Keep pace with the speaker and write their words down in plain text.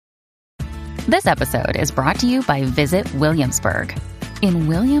This episode is brought to you by Visit Williamsburg. In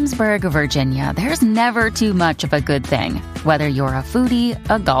Williamsburg, Virginia, there's never too much of a good thing. Whether you're a foodie,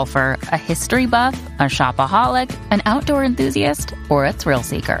 a golfer, a history buff, a shopaholic, an outdoor enthusiast, or a thrill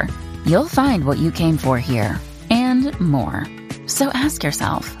seeker, you'll find what you came for here and more. So ask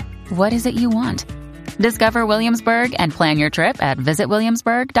yourself, what is it you want? Discover Williamsburg and plan your trip at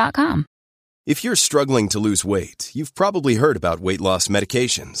visitwilliamsburg.com. If you're struggling to lose weight, you've probably heard about weight loss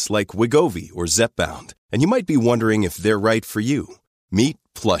medications like Wegovy or Zepbound, and you might be wondering if they're right for you. Meet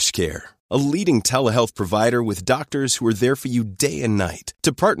PlushCare, a leading telehealth provider with doctors who are there for you day and night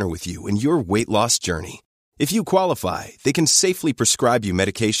to partner with you in your weight loss journey. If you qualify, they can safely prescribe you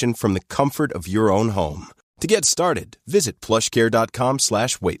medication from the comfort of your own home. To get started, visit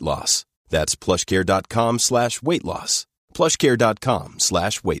plushcare.com/weightloss. That's plushcare.com/weightloss.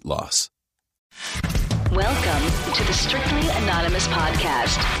 plushcare.com/weightloss. Welcome to the Strictly Anonymous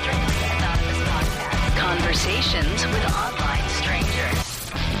Podcast. Conversations with online strangers.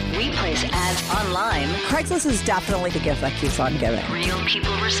 We place ads online. Craigslist is definitely the gift that keeps on giving. Real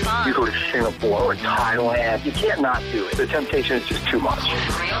people respond. You go to Singapore or Thailand, you can't not do it. The temptation is just too much.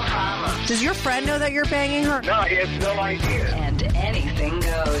 Real problems. Does your friend know that you're banging her? No, he has no idea. And anything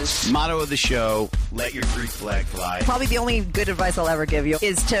goes. Motto of the show, let your Greek flag fly. Probably the only good advice I'll ever give you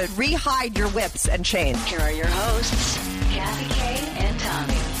is to re-hide your whips and chains. Here are your hosts, Kathy Kay and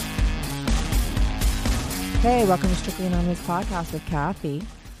Tommy. Hey, welcome to Strictly Anonymous Podcast with Kathy.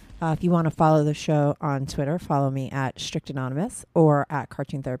 If you want to follow the show on Twitter, follow me at Strict Anonymous or at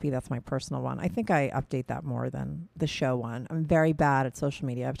Cartoon Therapy. That's my personal one. I think I update that more than the show one. I'm very bad at social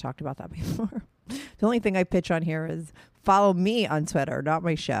media. I've talked about that before. The only thing I pitch on here is follow me on Twitter, not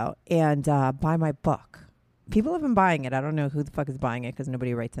my show, and buy my book. People have been buying it. I don't know who the fuck is buying it because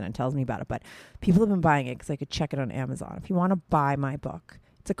nobody writes in and tells me about it, but people have been buying it because I could check it on Amazon. If you want to buy my book,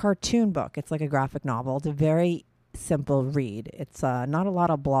 it's a cartoon book. It's like a graphic novel. It's a very simple read. It's not a lot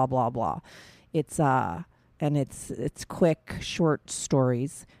of blah blah blah. It's quick, short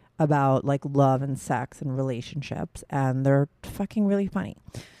stories about like love and sex and relationships, and they're fucking really funny.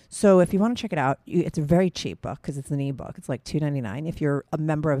 So if you want to check it out, it's a very cheap book because it's an ebook. It's like $2.99. If you're a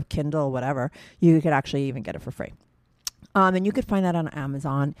member of Kindle, whatever, you could actually even get it for free. And you could find that on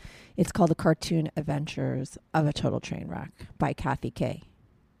Amazon. It's called The Cartoon Adventures of a Total Train Wreck by Kathy Kay.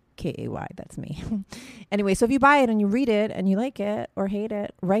 Kay, that's me. Anyway, so if you buy it and you read it and you like it or hate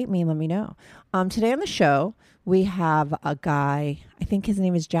it, write me and let me know. Today on the show, we have a guy, I think his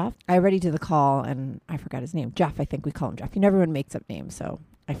name is Jeff. I already did the call and I forgot his name. Jeff, I think we call him Jeff. Everyone makes up names, so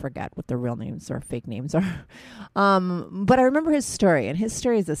I forget what their real names or fake names are. But I remember his story, and his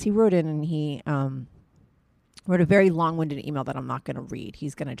story is this. He wrote in and he wrote a very long-winded email that I'm not going to read.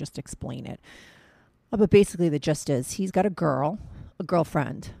 He's going to just explain it. But basically the gist is he's got a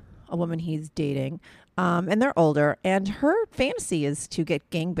girlfriend, a woman he's dating, and they're older, and her fantasy is to get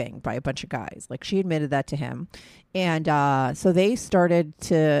gangbanged by a bunch of guys. Like, she admitted that to him, and so they started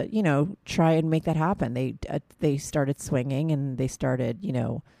to, try and make that happen. They started swinging, and they started,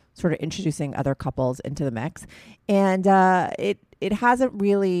 sort of introducing other couples into the mix, and it hasn't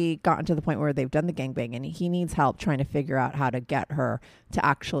really gotten to the point where they've done the gangbang, and he needs help trying to figure out how to get her to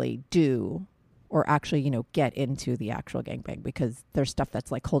actually do or actually, get into the actual gangbang, because there's stuff that's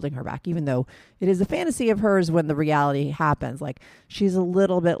like holding her back, even though it is a fantasy of hers. When the reality happens, like, she's a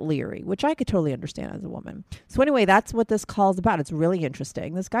little bit leery, which I could totally understand as a woman. So anyway, that's what this call is about. It's really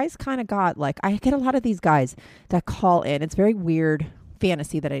interesting. This guy's kind of got, like, I get a lot of these guys that call in. It's very weird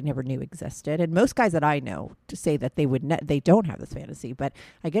fantasy that I never knew existed. And most guys that I know to say that they don't have this fantasy, but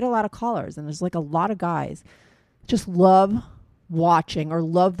I get a lot of callers, and there's like a lot of guys just love watching or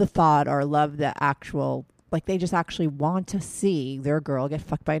love the thought or love the actual, like, they just actually want to see their girl get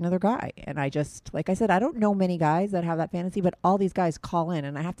fucked by another guy. And I just, like I said, I don't know many guys that have that fantasy, but all these guys call in.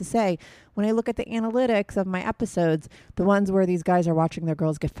 And I have to say, when I look at the analytics of my episodes, the ones where these guys are watching their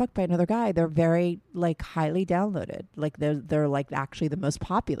girls get fucked by another guy, they're very, like, highly downloaded. Like, they're like actually the most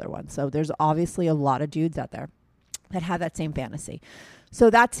popular ones. So there's obviously a lot of dudes out there that have that same fantasy. So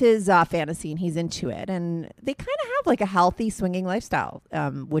that's his fantasy, and he's into it. And they kind of have like a healthy swinging lifestyle,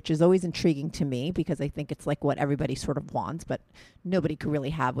 which is always intriguing to me, because I think it's like what everybody sort of wants, but nobody could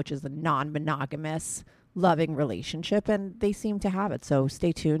really have, which is a non-monogamous, loving relationship. And they seem to have it. So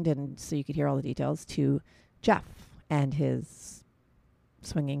stay tuned, and so you could hear all the details to Jeff and his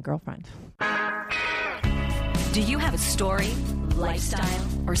swinging girlfriend. Do you have a story, lifestyle,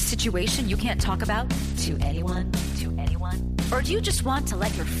 or situation you can't talk about to anyone? Or do you just want to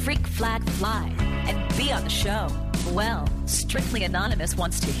let your freak flag fly and be on the show? Well, Strictly Anonymous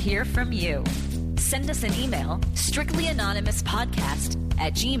wants to hear from you. Send us an email, strictlyanonymouspodcast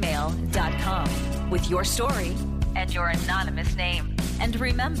at gmail.com with your story and your anonymous name. And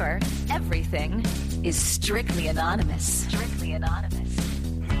remember, everything is strictly anonymous. Strictly anonymous.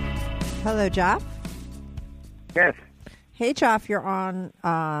 Hello, Jeff. Yes. Hey, Jeff, you're on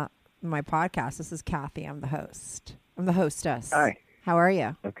my podcast. This is Kathy. I'm the host. I'm the hostess. Hi. How are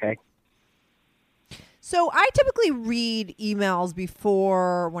you? Okay. So I typically read emails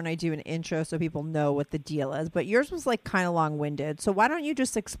before when I do an intro so people know what the deal is. But yours was like kind of long-winded. So why don't you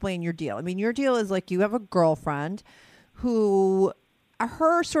just explain your deal? I mean, your deal is like you have a girlfriend who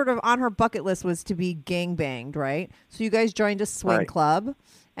her sort of on her bucket list was to be gangbanged, right? So you guys joined a swing club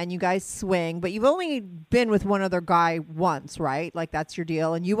and you guys swing, but you've only been with one other guy once, right? Like that's your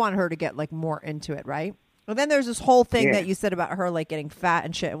deal. And you want her to get like more into it, right? And then there's this whole thing that you said about her like getting fat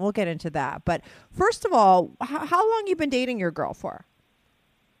and shit, and we'll get into that. But first of all, how long you been dating your girl for?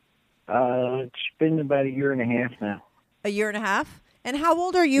 It's been about a year and a half now. A year and a half? And how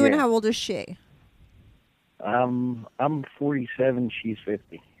old are you and how old is she? I'm 47, she's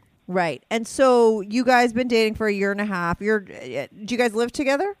 50. Right. And so you guys been dating for a year and a half. Do you guys live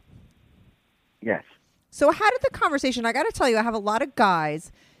together? Yes. So how did the conversation, I got to tell you, I have a lot of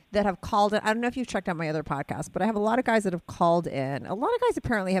guys that have called in. I don't know if you've checked out my other podcast, but I have a lot of guys that have called in. A lot of guys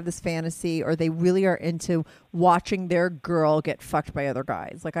apparently have this fantasy or they really are into watching their girl get fucked by other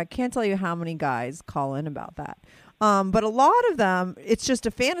guys. Like I can't tell you how many guys call in about that. But a lot of them, it's just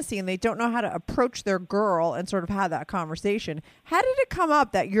a fantasy and they don't know how to approach their girl and sort of have that conversation. How did it come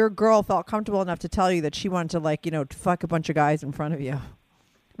up that your girl felt comfortable enough to tell you that she wanted to like, fuck a bunch of guys in front of you?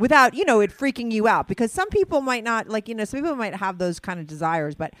 Without, it freaking you out, because some people might not some people might have those kind of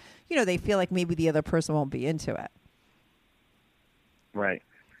desires, but, they feel like maybe the other person won't be into it. Right.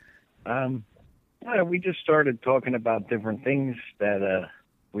 We just started talking about different things that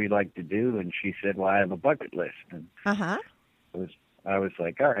we like to do, and she said, well, I have a bucket list. And I was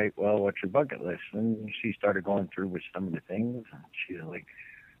like, all right, well, what's your bucket list? And she started going through with some of the things, and she was like,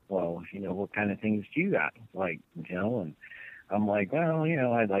 well, what kind of things do you got? Like, and I'm like, well,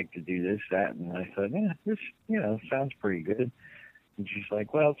 I'd like to do this, that. And I said, this, sounds pretty good. And she's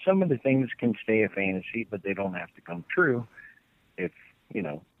like, well, some of the things can stay a fantasy, but they don't have to come true. If,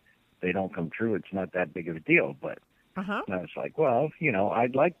 they don't come true, it's not that big of a deal. But and I was like, well,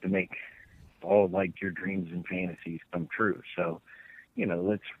 I'd like to make all like your dreams and fantasies come true. So,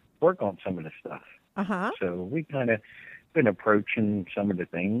 let's work on some of the stuff. So we kind of been approaching some of the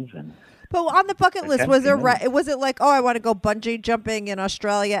things. But on the bucket list, was it like, oh, I want to go bungee jumping in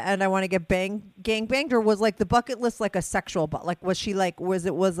Australia and I want to get gangbanged, or was like the bucket list like a sexual, but like was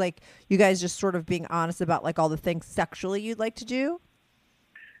like you guys just sort of being honest about like all the things sexually you'd like to do?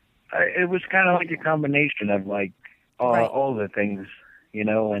 It was kind of like a combination of like all the things,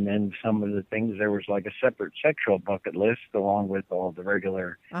 and then some of the things, there was like a separate sexual bucket list along with all the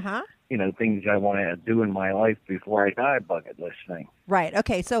regular things I want to do in my life before I die bucket list thing. Right.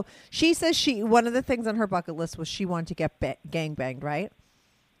 Okay. So she says one of the things on her bucket list was she wanted to get gangbanged, right?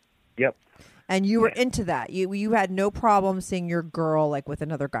 Yep. And you were into that. You had no problem seeing your girl like with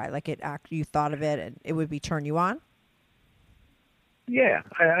another guy. Like you thought of it and it would be turn you on? Yeah.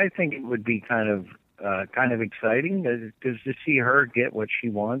 I think it would be kind of exciting because to see her get what she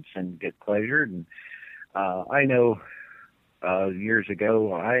wants and get pleasured. And I know years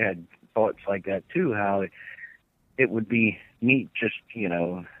ago I had thoughts like that too, how it would be neat just,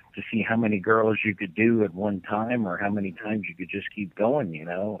 to see how many girls you could do at one time or how many times you could just keep going, And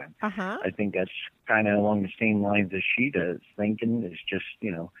I think that's kind of along the same lines as she does, thinking is just,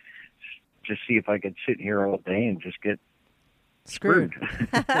 just see if I could sit here all day and just get screwed.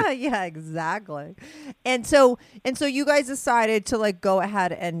 Yeah, exactly. And so you guys decided to like go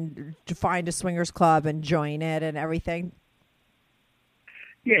ahead and find a swingers club and join it and everything.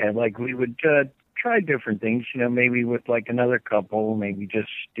 Yeah, like we would try different things, maybe with like another couple, maybe just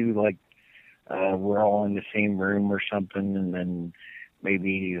do like we're all in the same room or something, and then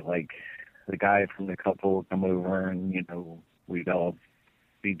maybe like the guy from the couple would come over and, we'd all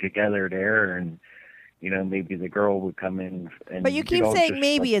be together there, and maybe the girl would come in. But you keep saying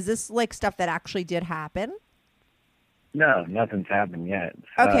maybe. Is this like stuff that actually did happen? No, nothing's happened yet.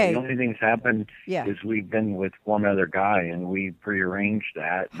 Okay. The only thing's happened is we've been with one other guy, and we prearranged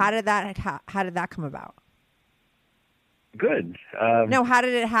that. How did that come about? Good. No, how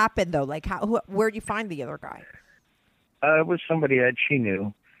did it happen though? Like, where'd you find the other guy? It was somebody that she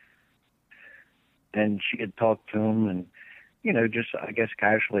knew, and she had talked to him, and just I guess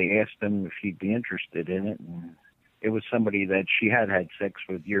casually asked him if he'd be interested in it. And it was somebody that she had sex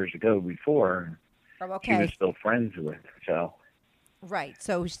with years ago before. Okay. She was still friends with, so. Right.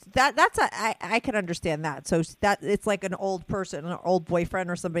 So I can understand that. So that it's like an old person, an old boyfriend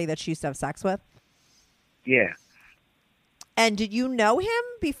or somebody that she used to have sex with. Yeah. And did you know him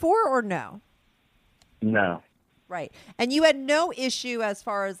before or no? No. Right. And you had no issue as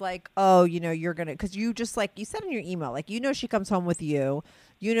far as like, oh, you're going to, because you just like, you said in your email, like, she comes home with you,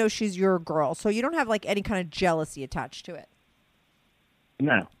 she's your girl. So you don't have like any kind of jealousy attached to it.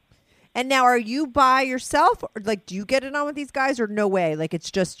 No. And now are you by yourself? Or like, do you get it on with these guys or no way? Like, it's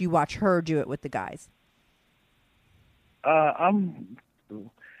just you watch her do it with the guys. I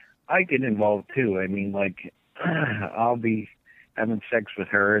get involved too. I mean, like, I'll be having sex with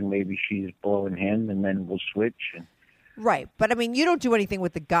her and maybe she's blowing him and then we'll switch. Right. But I mean, you don't do anything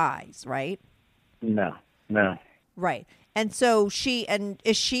with the guys, right? No. Right. And so is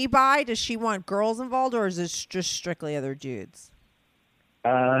she bi? Does she want girls involved or is this just strictly other dudes?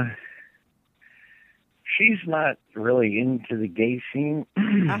 She's not really into the gay scene.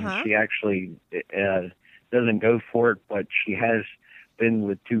 Uh-huh. She actually doesn't go for it, but she has been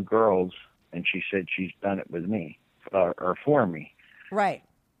with 2 girls and she said she's done it with me. Or for me. Right.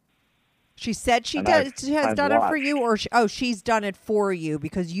 She said she has done it for you, or she's done it for you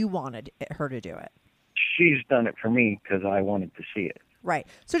because you wanted her to do it. She's done it for me because I wanted to see it. Right.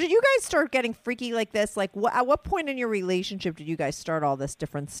 So did you guys start getting freaky like this? Like, at what point in your relationship did you guys start all this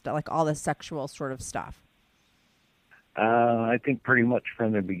different stuff, like all this sexual sort of stuff? I think pretty much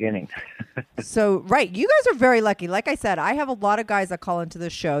from the beginning. So, right. You guys are very lucky. Like I said, I have a lot of guys that call into the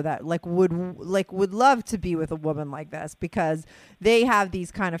show that would love to be with a woman like this because they have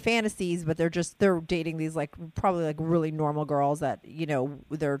these kind of fantasies, but they're dating these probably really normal girls that,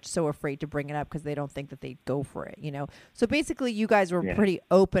 they're so afraid to bring it up because they don't think that they'd go for it, So basically you guys were pretty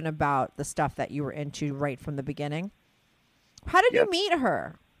open about the stuff that you were into right from the beginning. How did you meet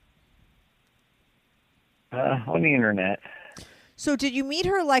her? On the internet. So did you meet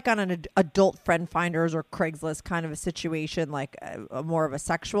her like on an adult friend finders or Craigslist kind of a situation, like a more of a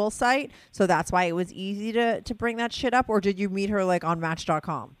sexual site? So that's why it was easy to bring that shit up? Or did you meet her like on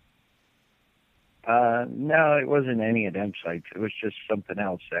Match.com? No, it wasn't any of them sites. It was just something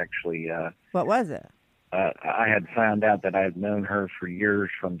else, actually. What was it? I had found out that I had known her for years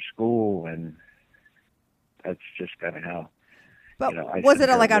from school, and that's just kind of how. But was it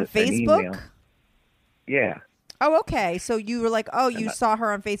like on Facebook? Yeah. Oh, okay. So you were like, you saw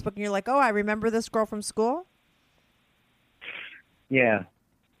her on Facebook and you're like, I remember this girl from school? Yeah.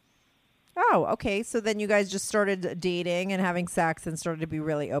 Oh, okay. So then you guys just started dating and having sex and started to be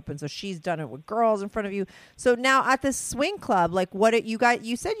really open. So she's done it with girls in front of you. So now at this swing club, like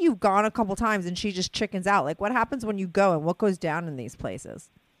you said you've gone a couple times and she just chickens out. Like what happens when you go and what goes down in these places?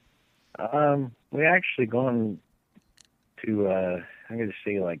 We actually gone to, I'm going to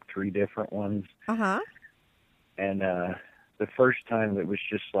say like 3 different ones. Uh-huh. And the first time it was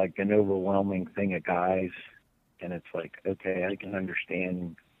just like an overwhelming thing of guys. And it's like, okay, I can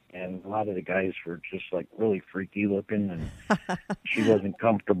understand. And a lot of the guys were just like really freaky looking and she wasn't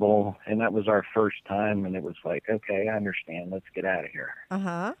comfortable. And that was our first time. And it was like, okay, I understand. Let's get out of here.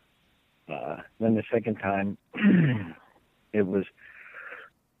 Uh-huh. Then the second time it was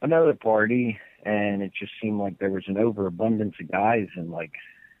another party and it just seemed like there was an overabundance of guys and like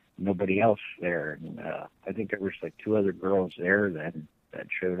nobody else there. And I think there was like 2 other girls there that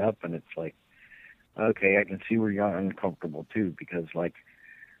showed up and it's like, okay, I can see where you're uncomfortable too, because like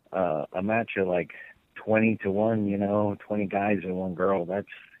a match of like 20 to 1, 20 guys and 1 girl, that's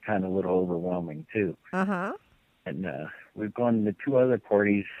kind of a little overwhelming too. Uh-huh. And we've gone to 2 other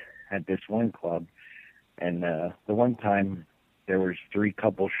parties at this one club, and the one time there was 3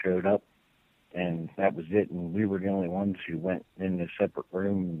 couples showed up, and that was it, and we were the only ones who went in a separate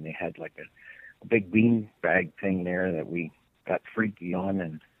room, and they had like a big bean bag thing there that we got freaky on,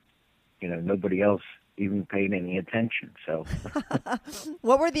 and nobody else even paid any attention. So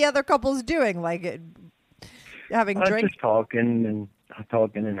what were the other couples doing? Like having drinks? Just talking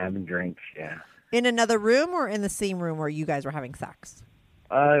and having drinks. Yeah. In another room or in the same room where you guys were having sex?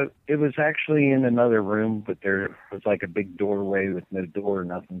 It was actually in another room, but there was like a big doorway with no door or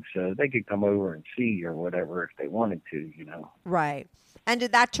nothing, so they could come over and see or whatever if they wanted to, Right. And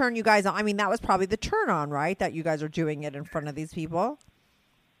did that turn you guys on? I mean, that was probably the turn on, right? That you guys are doing it in front of these people?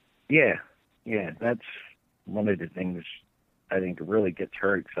 Yeah. Yeah, that's one of the things I think really gets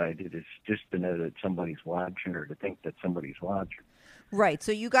her excited is just to know that somebody's watching or to think that somebody's watching. Right.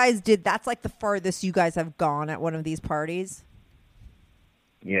 So you guys that's like the farthest you guys have gone at one of these parties?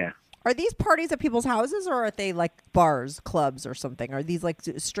 Yeah. Are these parties at people's houses or are they like bars, clubs or something? Are these like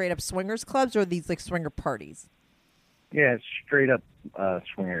straight up swingers clubs or are these like swinger parties? Yeah, it's straight up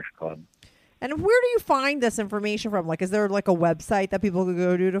swingers club. And where do you find this information from? Like, is there like a website that people could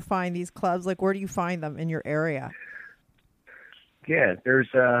go to find these clubs? Like, where do you find them in your area? Yeah, there's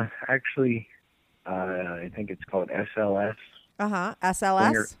actually, I think it's called SLS.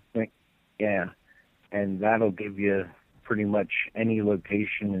 SLS? Yeah, and that'll give you pretty much any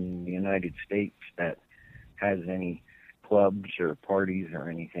location in the United States that has any clubs or parties or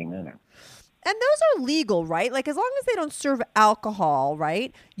anything in it. And those are legal, right? Like, as long as they don't serve alcohol,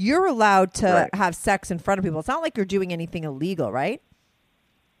 right? You're allowed to have sex in front of people. It's not like you're doing anything illegal, right?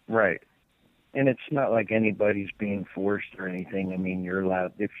 Right. And it's not like anybody's being forced or anything. I mean, you're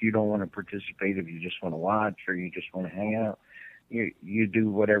allowed, if you don't want to participate, if you just want to watch or you just want to hang out, you do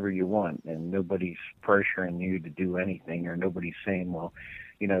whatever you want, and nobody's pressuring you to do anything, or nobody's saying, well,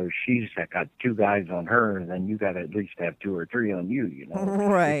 you know, she's got 2 guys on her, then you got to at least have 2 or 3 on you, you know.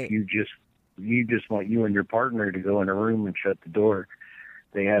 Right. If you just want you and your partner to go in a room and shut the door,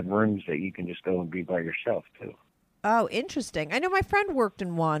 they have rooms that you can just go and be by yourself too. Oh, interesting. I know my friend worked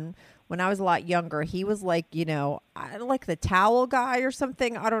in one when I was a lot younger. He was like, you know, like the towel guy or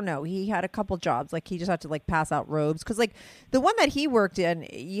something. I don't know. He had a couple jobs. Like, he just had to like pass out robes. Because like the one that he worked in,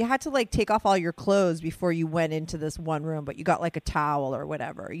 you had to like take off all your clothes before you went into this one room. But you got like a towel or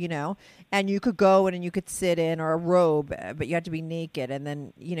whatever, you know. And you could go in and you could sit in, or a robe, but you had to be naked. And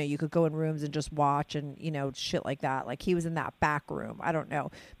then, you know, you could go in rooms and just watch and, you know, shit like that. Like, he was in that back room. I don't know.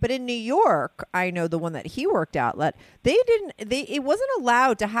 But in New York, I know the one that he worked at, it wasn't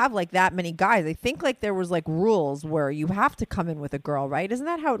allowed to have like that many guys. I think like there was like rules where you have to come in with a girl, right? Isn't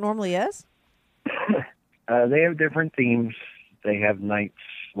that how it normally is? They have different themes. They have nights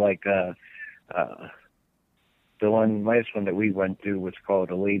like the last one that we went to was called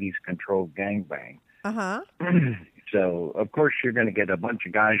a ladies controlled gangbang. So of course you're going to get a bunch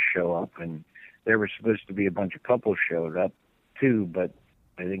of guys show up, and there were supposed to be a bunch of couples showed up too, but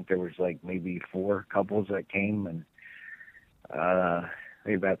I think there was like maybe 4 couples that came, and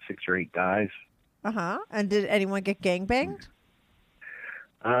maybe about 6 or 8 guys. And did anyone get gangbanged?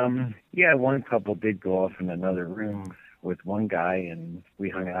 Yeah, one couple did go off in another room with one guy, and we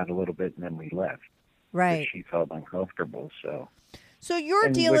hung out a little bit, and then we left. Right. She felt uncomfortable, so. So your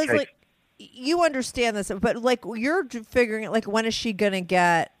deal is like, you understand this, but like you're figuring it, like, when is she going to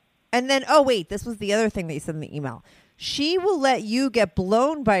get, and then, oh wait, this was the other thing that you said in the email. She will let you get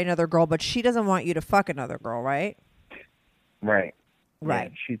blown by another girl, but she doesn't want you to fuck another girl, right? Right.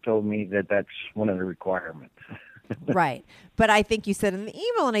 Right. Yeah, she told me that that's one of the requirements. Right. But I think you said in the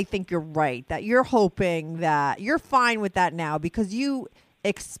email, and I think you're right, that you're hoping that you're fine with that now because you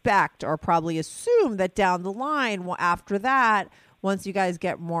expect or probably assume that down the line, well, after that, once you guys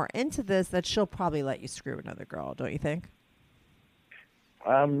get more into this, that she'll probably let you screw another girl, don't you think?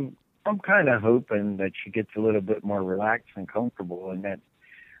 I'm kind of hoping that she gets a little bit more relaxed and comfortable, and that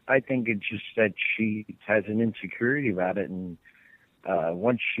I think it's just that she has an insecurity about it, and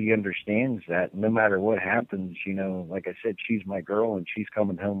once she understands that, no matter what happens, you know, like I said, she's my girl and she's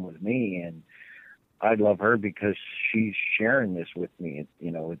coming home with me, and I love her because she's sharing this with me. You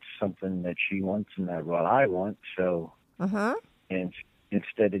know, it's something that she wants and that's what I want. So, and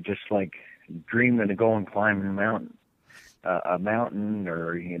instead of just like dreaming of going climbing a mountain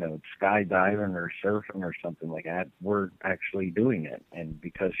or, you know, skydiving or surfing or something like that, we're actually doing it. And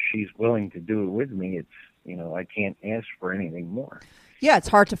because she's willing to do it with me, it's, you know, I can't ask for anything more. Yeah, it's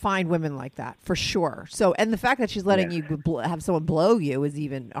hard to find women like that, for sure. So, and the fact that she's letting you have someone blow you is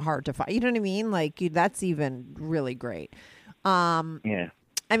even hard to find. You know what I mean? Like, that's even really great. Yeah.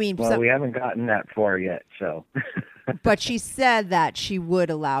 I mean, well, we haven't gotten that far yet, so. But she said that she would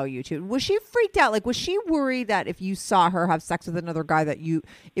allow you to. Was she freaked out? Like, was she worried that if you saw her have sex with another guy that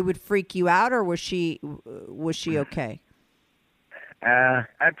it would freak you out, or was she okay?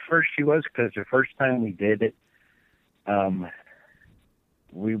 At first she was, because the first time we did it,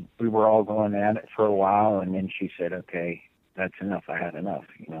 we were all going at it for a while, and then she said, okay, that's enough. I had enough,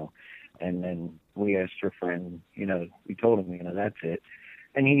 you know. And then we asked her friend, you know, we told him, you know, that's it.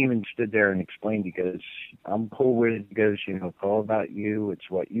 And he even stood there and explained, he goes, I'm cool with it. He goes, you know, it's all about you. It's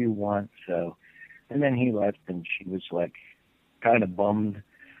what you want. So, and then he left, and she was like kind of bummed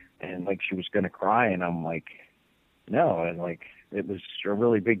and like she was going to cry. And I'm like, no, and like, it was a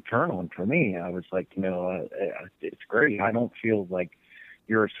really big turn on for me. I was like, you know, it's great. I don't feel like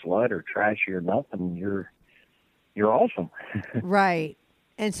you're a slut or trashy or nothing. You're awesome. Right.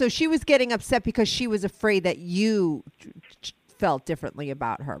 And so she was getting upset because she was afraid that you felt differently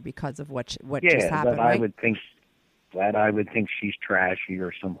about her because of what just happened, that right? I would think she's trashy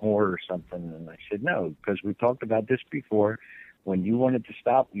or some whore or something. And I said, no, because we talked about this before. when you want it to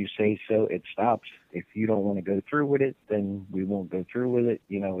stop, you say so, it stops. If you don't want to go through with it, then we won't go through with it.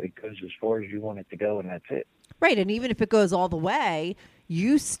 You know, it goes as far as you want it to go, and that's it. Right. And even if it goes all the way,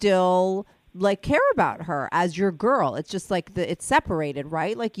 you still like care about her as your girl. It's just like it's separated,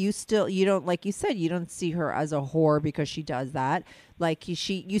 right? Like you don't, like you said, you don't see her as a whore because she does that. Like you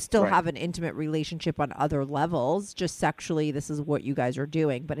still Right. have an intimate relationship on other levels, just sexually. This is what you guys are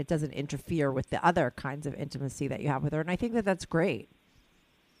doing, but it doesn't interfere with the other kinds of intimacy that you have with her. And I think that that's great.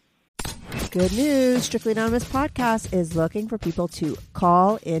 Good news. Strictly Anonymous Podcast is looking for people to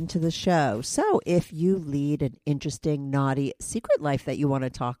call into the show. So if you lead an interesting, naughty secret life that you want to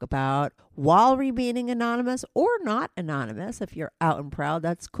talk about while remaining anonymous or not anonymous, if you're out and proud,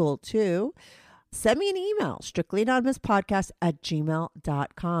 that's cool too. Send me an email,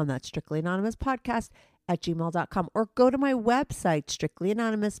 strictlyanonymouspodcast@gmail.com. That's strictlyanonymouspodcast@gmail.com. Or go to my website,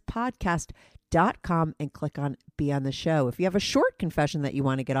 strictlyanonymouspodcast.com, and click on Be on the Show. If you have a short confession that you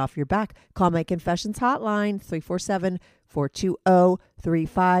want to get off your back, call my confessions hotline,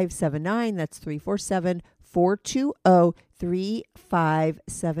 347-420-3579. That's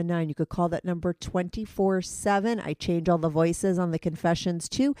 347-420-3579. You could call that number 24/7. I change all the voices on the confessions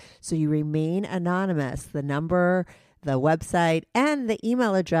too, so you remain anonymous. The number, the website, and the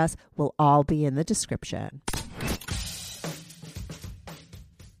email address will all be in the description.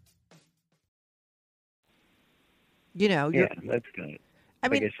 You know, Yeah, that's good.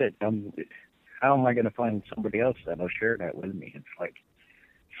 Like I said, how am I going to find somebody else that'll share that with me? It's like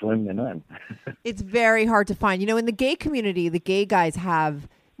slim to none. It's very hard to find. You know, in the gay community, the gay guys have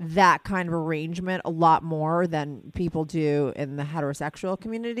that kind of arrangement a lot more than people do in the heterosexual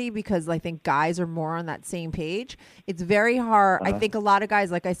community, because I think guys are more on that same page. It's very hard. I think a lot of guys,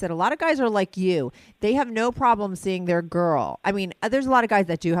 like I said, a lot of guys are like you. They have no problem seeing their girl. I mean, there's a lot of guys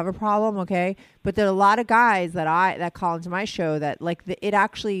that do have a problem, okay? But there are a lot of guys that call into my show that like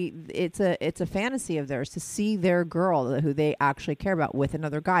it's a fantasy of theirs to see their girl who they actually care about with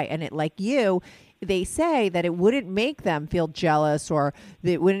another guy. And it, like you, they say that it wouldn't make them feel jealous or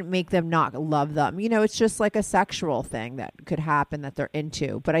it wouldn't make them not love them. You know, it's just like a sexual thing that could happen that they're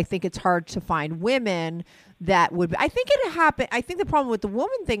into. But I think it's hard to find women that would. I think it happen. I think the problem with the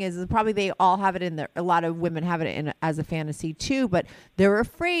woman thing is probably they all have it in there. A lot of women have it in as a fantasy too, but they're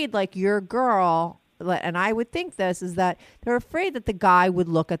afraid, like your girl. And I would think this is that they're afraid that the guy would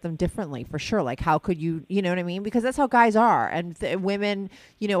look at them differently, for sure. Like, how could you know what I mean? Because that's how guys are. And women,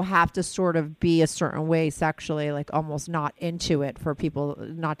 you know, have to sort of be a certain way sexually, like almost not into it for people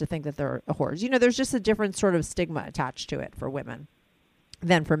not to think that they're whores. You know, there's just a different sort of stigma attached to it for women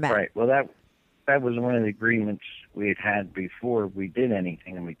than for men. Right. Well, that was one of the agreements we had before we did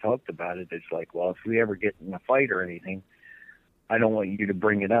anything, and we talked about it. It's like, well, if we ever get in a fight or anything, I don't want you to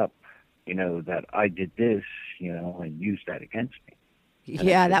bring it up. You know, that I did this, you know, and use that against me. And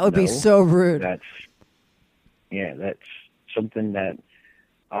yeah, said, that would be so rude. That's something that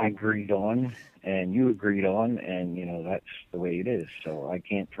I agreed on and you agreed on, and, you know, that's the way it is. So I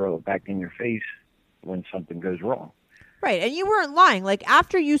can't throw it back in your face when something goes wrong. Right, and you weren't lying. Like,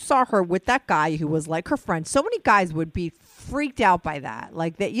 after you saw her with that guy who was like her friend, so many guys would be freaked out by that.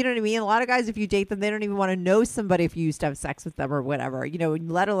 Like, that, you know what I mean? A lot of guys, if you date them, they don't even want to know somebody if you used to have sex with them or whatever. You know,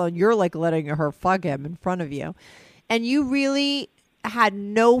 let alone you're like letting her fuck him in front of you. And you really had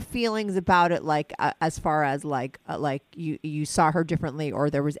no feelings about it, like as far as like you saw her differently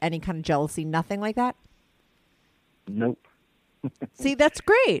or there was any kind of jealousy, nothing like that? Nope. See, that's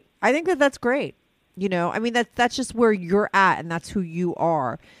great. I think that's great. You know, I mean, that's just where you're at and that's who you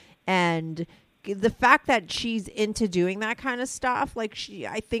are. And the fact that she's into doing that kind of stuff, like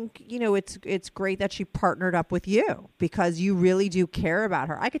I think, you know, it's great that she partnered up with you because you really do care about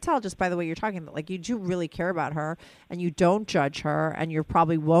her. I could tell just by the way you're talking that, like, you do really care about her and you don't judge her and you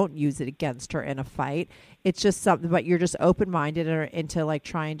probably won't use it against her in a fight. It's just something, but you're just open-minded or into like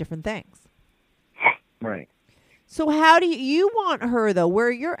trying different things. Right. So how do you want her, though,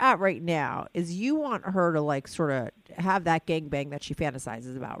 where you're at right now, is you want her to, like, sort of have that gangbang that she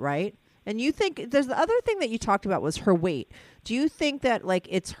fantasizes about, right? And you think there's the other thing that you talked about was her weight. Do you think that, like,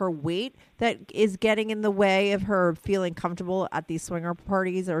 it's her weight that is getting in the way of her feeling comfortable at these swinger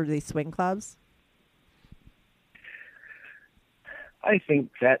parties or these swing clubs? I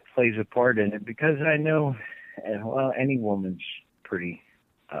think that plays a part in it because I know, well, any woman's pretty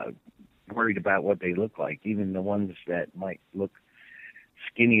worried about what they look like. Even the ones that might look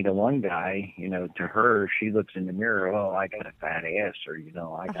skinny to one guy, you know, to her, she looks in the mirror, oh, I got a fat ass, or, you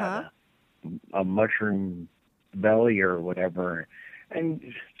know, I got a mushroom belly or whatever. And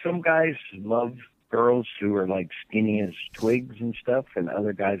some guys love girls who are like skinny as twigs and stuff, and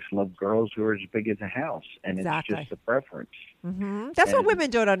other guys love girls who are as big as a house. And Exactly. It's just a preference. Mm-hmm. That's what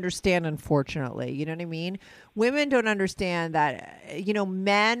women don't understand, unfortunately. You know what I mean? Women don't understand that,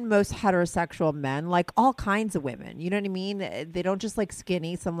 men, most heterosexual men, like all kinds of women. You know what I mean? They don't just like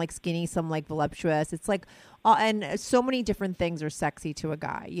skinny. Some like skinny, some like voluptuous. It's like, and so many different things are sexy to a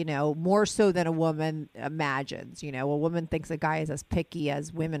guy, more so than a woman imagines. A woman thinks a guy is as picky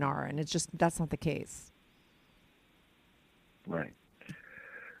as women are, and that's not the case. Right.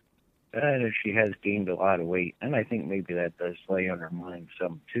 And she has gained a lot of weight, and I think maybe that does lay on her mind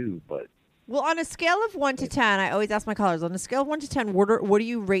some too. But well, on a scale of 1 to 10, I always ask my callers, on a scale of 1 to 10, what do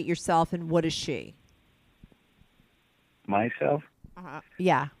you rate yourself, and what is she? Myself?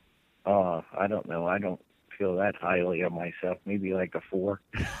 Yeah. I don't know. I don't feel that highly of myself. Maybe like a 4.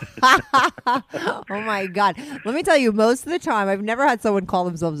 Oh my God. Let me tell you, most of the time, I've never had someone call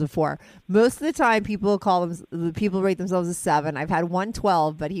themselves a 4. Most of the time people rate themselves a 7. I've had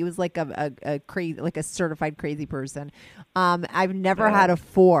 112, but he was like a crazy, like a certified crazy person. I've never had a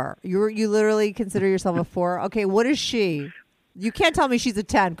 4. You literally consider yourself a 4. Okay. What is she? You can't tell me she's a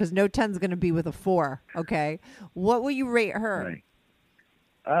 10 because no 10 is going to be with a 4. Okay. What will you rate her?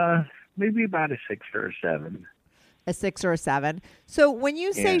 Right. Maybe about a 6 or a 7. A 6 or a 7. So when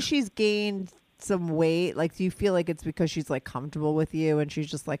you say she's gained some weight, like, do you feel like it's because she's like comfortable with you and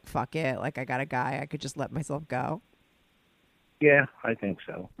she's just like, fuck it, like I got a guy, I could just let myself go? Yeah, I think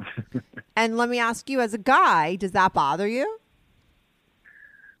so. And let me ask you, as a guy, does that bother you?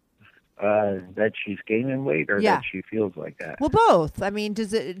 That she's gaining weight, or that she feels like that? Well, both. I mean,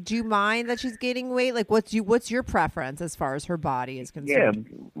 do you mind that she's gaining weight? Like, what's your preference as far as her body is concerned?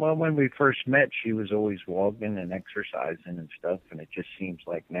 Yeah. Well, when we first met, she was always walking and exercising and stuff, and it just seems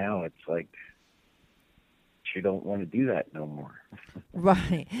like now it's like she don't want to do that no more.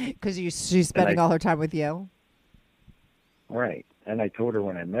 Right, because she's spending all her time with you. Right. And I told her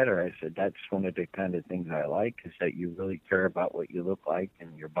when I met her, I said, that's one of the kind of things I like, is that you really care about what you look like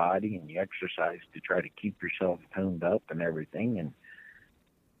and your body, and you exercise to try to keep yourself toned up and everything. And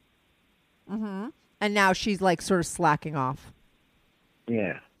And now she's like sort of slacking off.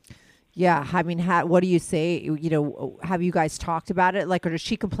 Yeah. Yeah. I mean, what do you say? Have you guys talked about it? Like, or does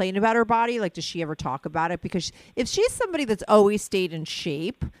she complain about her body? Like, does she ever talk about it? Because if she's somebody that's always stayed in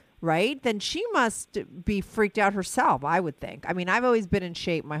shape, right, then she must be freaked out herself, I would think. I mean, I've always been in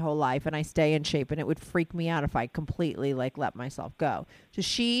shape my whole life, and I stay in shape, and it would freak me out if I completely, like, let myself go. Does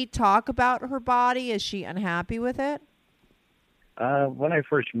she talk about her body? Is she unhappy with it? When I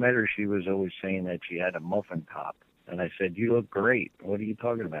first met her, she was always saying that she had a muffin top. And I said, you look great. What are you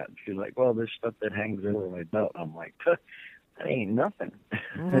talking about? And she's like, well, this stuff that hangs over my belt. I'm like, that ain't nothing.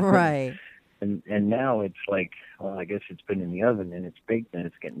 Right. And now it's like, well, I guess it's been in the oven and it's baked and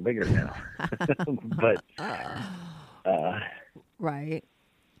it's getting bigger now. But right.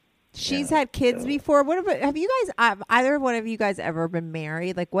 She's had kids before. What about, have you guys, either one of you guys ever been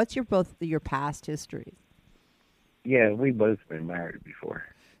married? Like, what's your past histories? Yeah, we both been married before.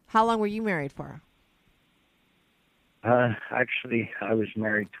 How long were you married for? Actually, I was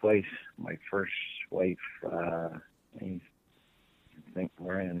married twice. My first wife, I think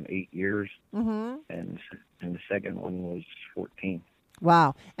we're in 8 years, and the second one was 14.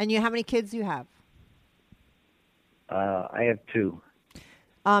 Wow! And how many kids do you have? I have 2.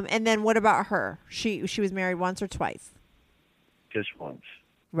 And then what about her? She was married once or twice? Just once.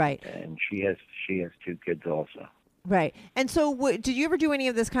 Right. And she has 2 kids also. Right. And so, did you ever do any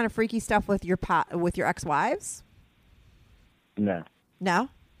of this kind of freaky stuff with your ex-wives? No. No?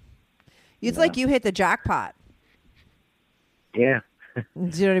 It's like you hit the jackpot. Yeah. Do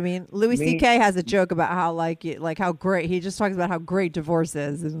you know what I mean? Louis C.K. has a joke about how how great, he just talks about how great divorce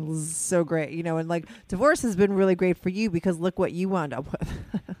is, and it was so great, and like divorce has been really great for you because look what you wound up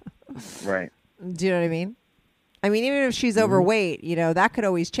with. Right. Do you know what I mean? I mean, even if she's overweight, that could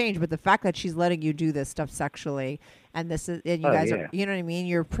always change, but the fact that she's letting you do this stuff sexually and you guys are, you know what I mean?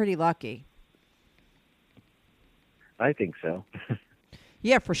 You're pretty lucky. I think so.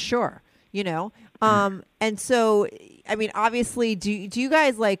 Yeah, for sure. And so, I mean, obviously, do you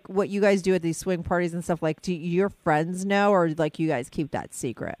guys like what you guys do at these swing parties and stuff? Like, do your friends know, or like you guys keep that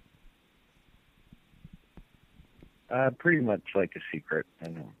secret? Pretty much like a secret. I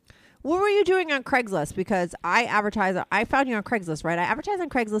know. What were you doing on Craigslist? Because I found you on Craigslist, right? I advertise on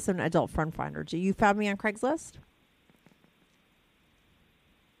Craigslist and Adult Friend Finder. You found me on Craigslist?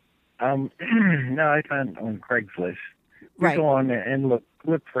 No, I found on Craigslist. Right. Go on and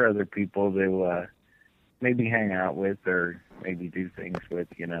look for other people to maybe hang out with, or maybe do things with,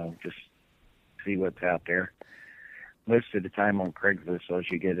 just see what's out there. Most of the time on Craigslist, all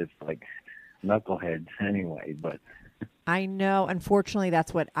you get is like knuckleheads anyway, but I know. Unfortunately,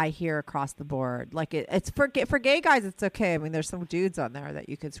 that's what I hear across the board. Like it's for gay guys, it's okay. I mean, there's some dudes on there that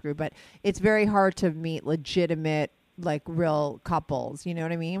you could screw, but it's very hard to meet legitimate, like real couples. You know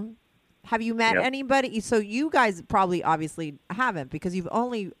what I mean? Have you met anybody? So you guys probably obviously haven't because you've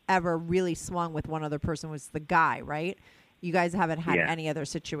only ever really swung with one other person was the guy, right? You guys haven't had any other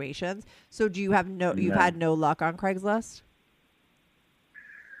situations. So do you have you've had no luck on Craigslist?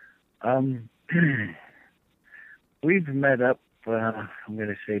 We've met up, I'm going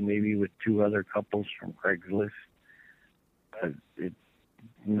to say maybe with 2 other couples from Craigslist.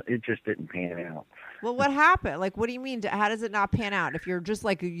 It just didn't pan out. Well, what happened? Like, what do you mean? How does it not pan out? If you're just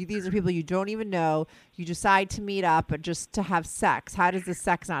like, these are people you don't even know, you decide to meet up and just to have sex. How does the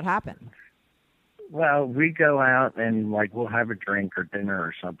sex not happen? Well, we go out and like we'll have a drink or dinner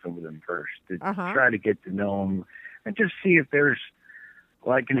or something with them first to try to get to know them and just see if there's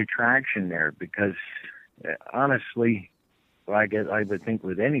like an attraction there because honestly, like I would think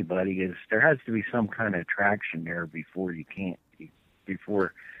with anybody is there has to be some kind of attraction there before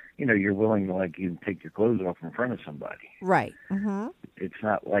you're willing to like even take your clothes off in front of somebody. Right. Mm-hmm. It's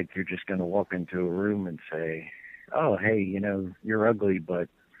not like you're just going to walk into a room and say, "Oh, hey, you're ugly, but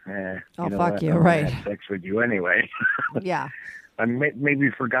fuck you." I'm right. gonna have sex with you anyway. Yeah.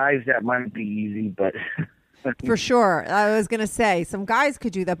 Maybe for guys that might be easy, but for sure. I was going to say some guys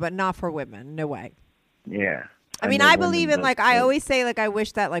could do that, but not for women. No way. Yeah. I mean, I believe in, like, I always say, like, I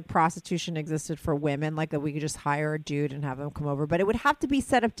wish that, like, prostitution existed for women, like, that we could just hire a dude and have him come over. But it would have to be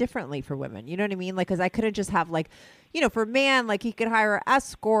set up differently for women. You know what I mean? Like, because I couldn't just have, like, for a man, like, he could hire an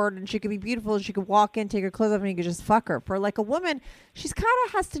escort and she could be beautiful and she could walk in, take her clothes off, and he could just fuck her. For, like, a woman, she's kind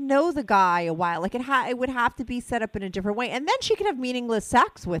of has to know the guy a while. Like, it would have to be set up in a different way. And then she could have meaningless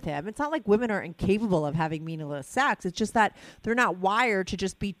sex with him. It's not like women are incapable of having meaningless sex. It's just that they're not wired to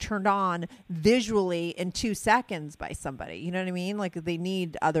just be turned on visually in 2 seconds by somebody. You know what I mean? Like, they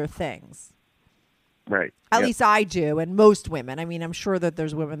need other things. Right. At least I do, and most women. I mean, I'm sure that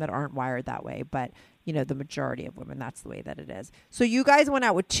there's women that aren't wired that way, but, the majority of women, that's the way that it is. So you guys went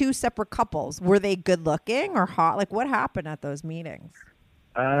out with 2 separate couples. Were they good looking or hot? Like, what happened at those meetings?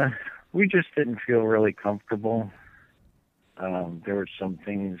 We just didn't feel really comfortable. There were some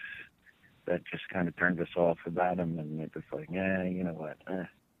things that just kind of turned us off about them, and it was like, you know what?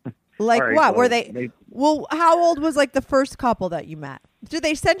 Like right, what? Well, Were they how old was like the first couple that you met? Did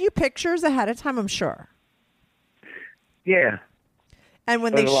they send you pictures ahead of time? I'm sure. Yeah. And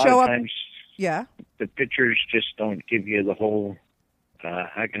when they show up, yeah, the pictures just don't give you the whole,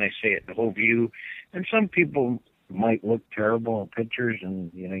 how can I say it, the whole view. And some people might look terrible in pictures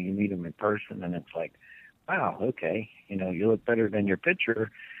and, you meet them in person and it's like, wow, okay, you look better than your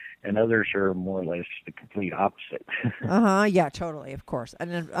picture. And others are more or less the complete opposite. Yeah, totally, of course.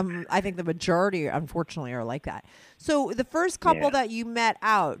 And I think the majority, unfortunately, are like that. So the first couple that you met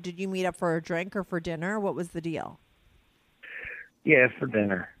out, did you meet up for a drink or for dinner? What was the deal? Yeah, for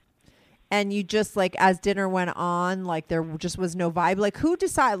dinner. And you just, like, as dinner went on, like, there just was no vibe? Like, who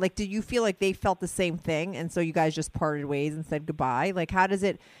decided? Like, did you feel like they felt the same thing, and so you guys just parted ways and said goodbye? Like, how does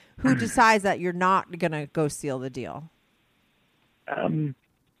it, who decides that you're not going to go seal the deal?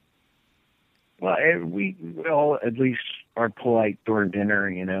 Well, we all at least are polite during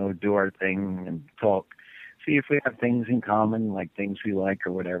dinner, do our thing and talk, see if we have things in common, like things we like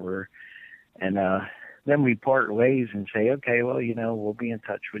or whatever. And then we part ways and say, okay, well, we'll be in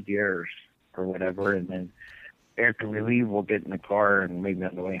touch with you or whatever. And then after we leave, we'll get in the car and maybe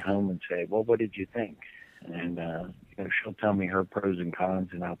on the way home and say, well, what did you think? And she'll tell me her pros and cons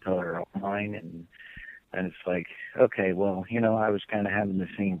and I'll tell her mine. And it's like, okay, well, I was kind of having the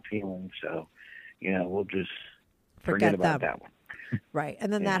same feeling, so we'll just forget about that one. Right.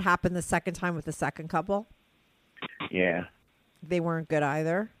 And then that happened the second time with the second couple? Yeah. They weren't good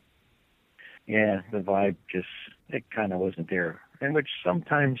either? Yeah, the vibe it kind of wasn't there. And which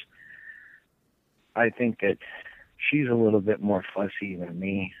sometimes I think that she's a little bit more fussy than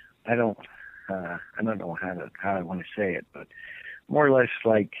me. I don't know how I want to say it, but more or less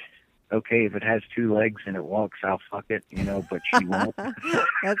like, okay, if it has 2 legs and it walks, I'll fuck it, but she won't.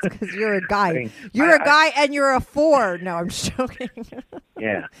 That's because you're a guy. I mean, you're a guy and you're a 4. No, I'm just joking.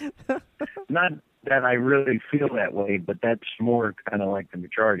 Yeah. Not that I really feel that way, but that's more kind of like the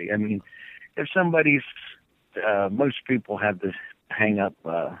majority. I mean, if somebody's, most people have this hang up,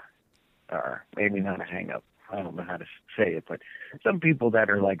 or maybe not a hang up, I don't know how to say it, but some people that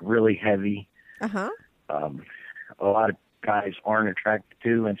are like really heavy, a lot of guys aren't attracted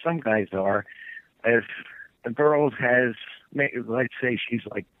to, and some guys are. If a girl has, let's say she's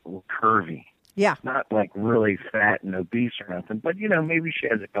like curvy, Yeah. Not like really fat and obese or nothing, but maybe she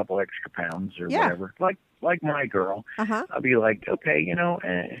has a couple extra pounds or whatever. Like my girl. Uh-huh. I'll be like, okay,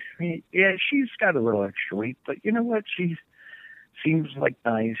 yeah, she's got a little extra weight, but you know what? She seems like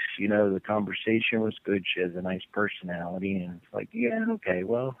nice. The conversation was good. She has a nice personality, and it's like, yeah, okay,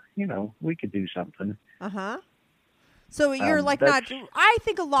 well, we could do something. Uh-huh. So you're not, I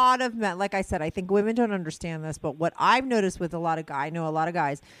think a lot of men, like I said, I think women don't understand this, but what I've noticed with a lot of guys, I know a lot of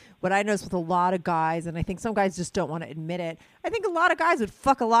guys, what I noticed with a lot of guys, and I think some guys just don't want to admit it, I think a lot of guys would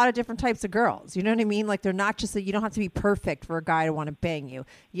fuck a lot of different types of girls. You know what I mean? Like they're not just, you don't have to be perfect for a guy to want to bang you.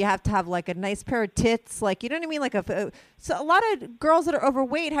 You have to have like a nice pair of tits, like, you know what I mean? So a lot of girls that are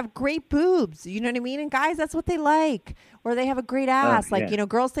overweight have great boobs, you know what I mean? And guys, that's what they like. Or they have a great ass.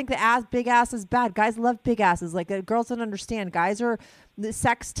 Girls think big ass is bad. Guys love big asses. Like girls don't understand. Guys are, the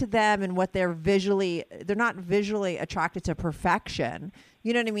sex to them and what they're not visually attracted to perfection.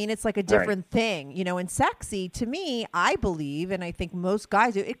 You know what I mean? It's like a different thing, and sexy to me, I believe, and I think most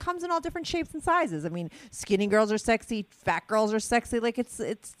guys do, it comes in all different shapes and sizes. I mean, skinny girls are sexy, fat girls are sexy. Like it's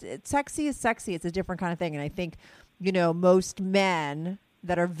sexy is sexy. It's a different kind of thing. And I think, most men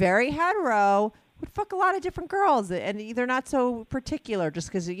that are very hetero would fuck a lot of different girls, and they're not so particular just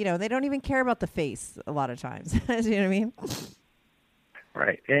because, they don't even care about the face a lot of times. You know what I mean?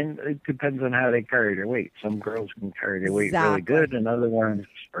 Right. And it depends on how they carry their weight. Some girls can carry their weight really good, and other ones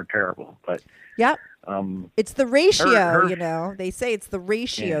are terrible. But yep. It's the ratio, They say it's the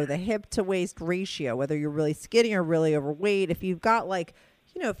ratio, the hip to waist ratio, whether you're really skinny or really overweight. If you've got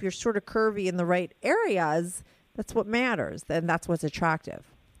if you're sort of curvy in the right areas, that's what matters. Then that's what's attractive.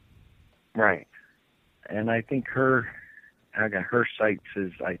 Right. And I think her sights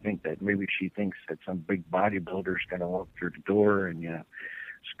is, I think that maybe she thinks that some big bodybuilder's going to walk through the door and,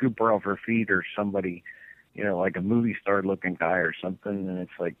 scoop her off her feet, or somebody, like a movie star looking guy or something. And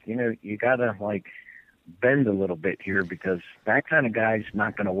it's like, you got to bend a little bit here, because that kind of guy's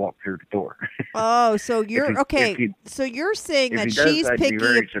not going to walk through the door. Oh, so you're so you're saying that she's picky. I'd be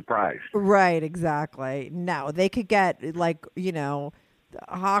very surprised. Right, exactly. No, they could get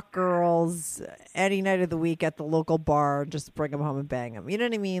hot girls any night of the week at the local bar, just bring them home and bang them. You know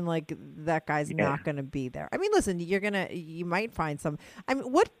what I mean? Like that guy's not going to be there. I mean, listen, you might find some. I mean,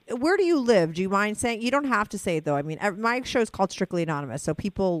 where do you live? Do you mind saying? You don't have to say it though. I mean, my show is called Strictly Anonymous, so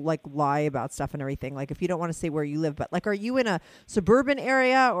people lie about stuff and everything. Like if you don't want to say where you live, but are you in a suburban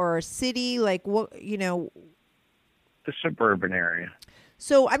area or a city? Like what, The suburban area.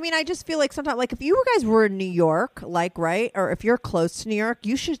 So, I mean, I just feel like sometimes, if you guys were in New York, right? Or if you're close to New York,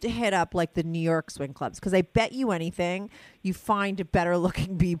 you should hit up, the New York swing clubs. Because I bet you anything, you find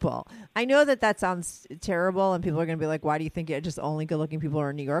better-looking people. I know that sounds terrible, and people are going to be like, why do you think just only good-looking people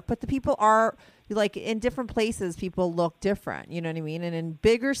are in New York? But the people are, in different places, people look different. You know what I mean? And in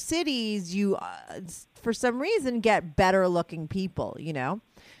bigger cities, you, for some reason, get better-looking people,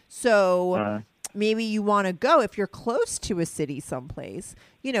 So... maybe you want to go, if you're close to a city someplace,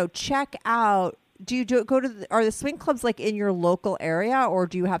 check out, are the swing clubs in your local area, or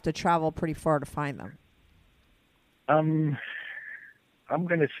do you have to travel pretty far to find them? I'm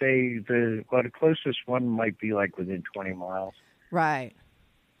going to say the closest one might be within 20 miles. Right.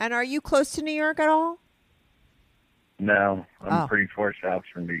 And are you close to New York at all? No, I'm pretty far south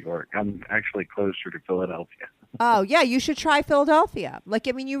from New York. I'm actually closer to Philadelphia. Oh, yeah, you should try Philadelphia.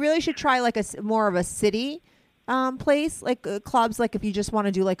 You really should try more of a city place, clubs, if you just want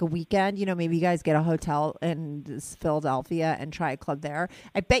to do a weekend, maybe you guys get a hotel in Philadelphia and try a club there.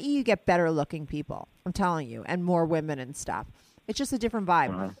 I bet you get better looking people, I'm telling you, and more women and stuff. It's just a different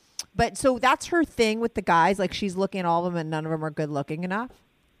vibe. Uh-huh. But so that's her thing with the guys, she's looking at all of them and none of them are good looking enough.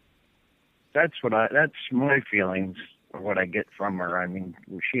 That's my feelings, or what I get from her. I mean,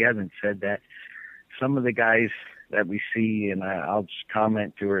 she hasn't said that. Some of the guys that we see, and I'll just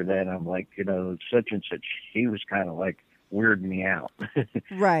comment to her that I'm like, such and such, he was kind of weirding me out.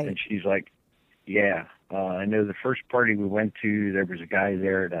 Right. And she's like, yeah, I know the first party we went to, there was a guy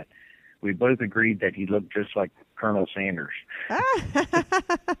there that we both agreed that he looked just like Colonel Sanders.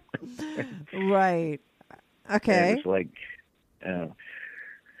 Right. Okay. It was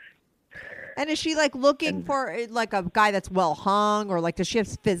and is she looking for a guy that's well hung, or does she have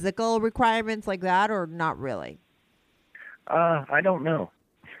physical requirements like that, or not really? I don't know.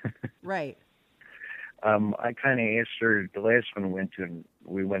 Right. I kind of asked her the last one we went to, and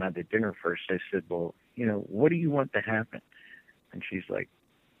we went out to dinner first. I said, well, what do you want to happen? And she's like,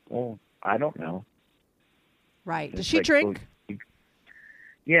 well, I don't know. Right. Does she drink? Well,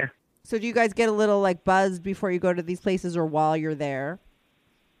 yeah. So do you guys get a little buzzed before you go to these places, or while you're there?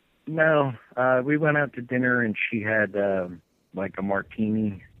 No, we went out to dinner and she had a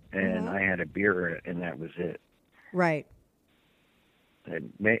martini and I had a beer, and that was it. Right.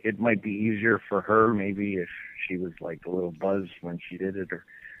 It might be easier for her, maybe, if she was like a little buzzed when she did it or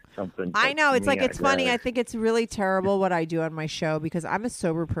something. I know. It's like, it's funny. Rather... I think it's really terrible what I do on my show because I'm a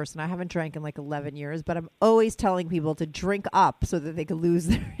sober person. I haven't drank in like 11 years, but I'm always telling people to drink up so that they can lose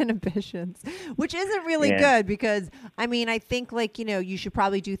their inhibitions, which isn't really good because, I mean, I think like, you know, you should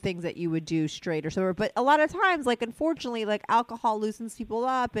probably do things that you would do straight or sober. But a lot of times, like, unfortunately, like alcohol loosens people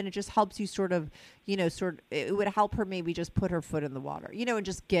up and it just helps you sort of, you know, it would help her maybe just put her foot in the water, you know, and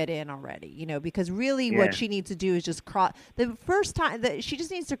just get in already, you know, because really what she needs to do is just cross the first time that she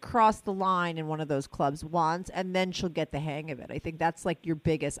just needs to cross the line in one of those clubs once and then she'll get the hang of it. I think that's like your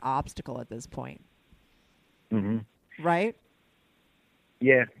biggest obstacle at this point. Right?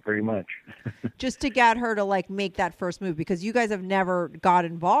 Yeah, pretty much. Just to get her to like make that first move because you guys have never got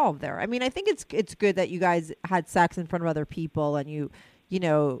involved there. I mean, I think it's good that you guys had sex in front of other people and you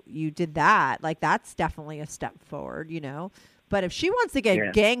know, you did that. Like, that's definitely a step forward, you know. But if she wants to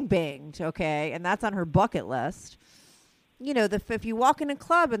get gangbanged, okay, and that's on her bucket list, you know, if you walk in a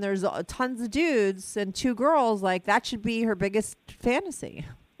club and there's tons of dudes and 2 girls, like, that should be her biggest fantasy.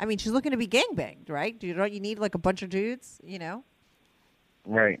 I mean, she's looking to be gangbanged, right? Don't you need, like, a bunch of dudes, you know?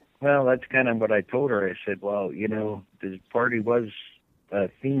 Right. Well, that's kind of what I told her. I said, well, you know, the party was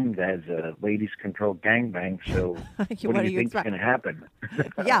themed as a ladies control gangbang, so what do you think's going to happen?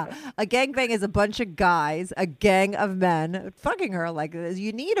 Yeah, a gangbang is a bunch of guys, a gang of men fucking her. Like,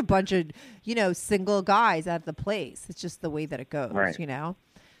 you need a bunch of, you know, single guys at the place. It's just the way that it goes, you know?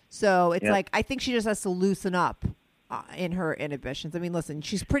 So it's like, I think she just has to loosen up in her inhibitions. I mean, listen,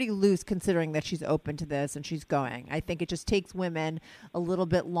 she's pretty loose considering that she's open to this and she's going. I think it just takes women a little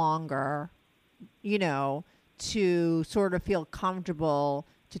bit longer, you know, to sort of feel comfortable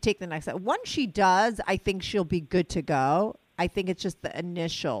to take the next step. Once she does, I think she'll be good to go. I think it's just the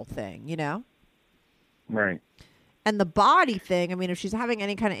initial thing, you know? Right. And the body thing, I mean, if she's having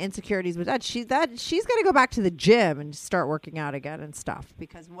any kind of insecurities with that, she's got to go back to the gym and start working out again and stuff.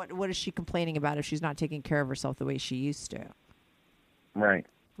 Because what is she complaining about if she's not taking care of herself the way she used to? Right.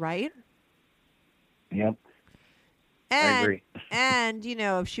 Right? Yep. And, I agree. And, you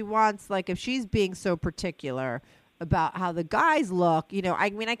know, if she wants, like, if she's being so particular about how the guys look, you know, I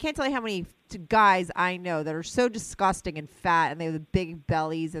mean, I can't tell you how many guys I know that are so disgusting and fat and they have the big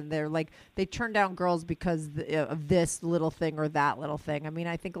bellies and they're like, they turn down girls because of this little thing or that little thing. I mean,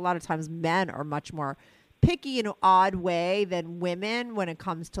 I think a lot of times men are much more picky in an odd way than women when it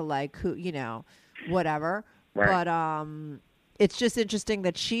comes to like who, you know, whatever. Right. But, it's just interesting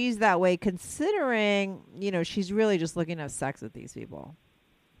that she's that way considering, you know, she's really just looking to have sex with these people.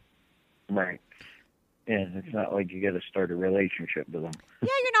 Right. Yeah, it's not like you got to start a relationship with them. Yeah,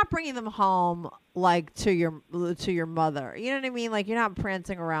 you're not bringing them home like to your mother. You know what I mean? Like, you're not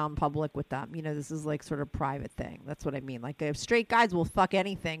prancing around public with them. You know, this is like sort of private thing. That's what I mean. Like, if straight guys will fuck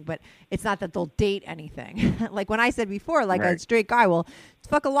anything, but it's not that they'll date anything. Like when I said before, like a straight guy will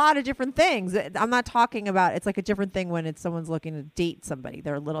fuck a lot of different things. I'm not talking about, it's like a different thing when it's someone's looking to date somebody.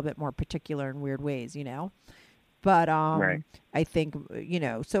 They're a little bit more particular in weird ways, you know? But I think, you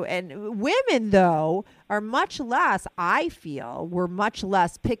know, so, and women, though, are much less, I feel, we're much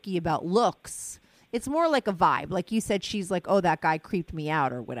less picky about looks. It's more like a vibe. Like you said, she's like, oh, that guy creeped me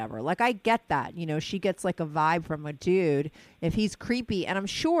out or whatever. Like, I get that. You know, she gets like a vibe from a dude if he's creepy. And I'm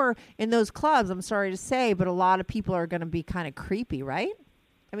sure in those clubs, I'm sorry to say, but a lot of people are going to be kind of creepy, right?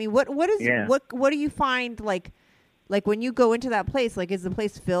 I mean, what do you find like when you go into that place? Like, is the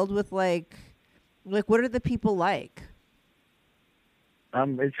place filled with like, what are the people like?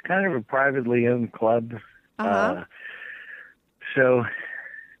 It's kind of a privately owned club. So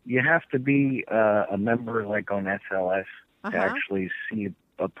you have to be a member like on SLS to actually see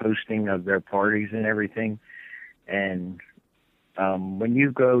a posting of their parties and everything. And when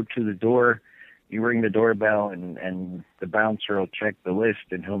you go to the door, you ring the doorbell and the bouncer will check the list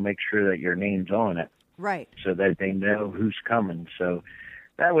and he'll make sure that your name's on it. Right. So that they know who's coming. So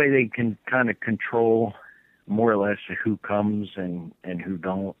that way they can kind of control more or less who comes and who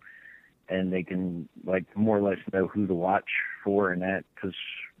don't. And they can like more or less know who to watch for and that. Because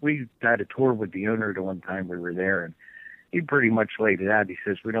we had a tour with the owner the one time we were there. And he pretty much laid it out. He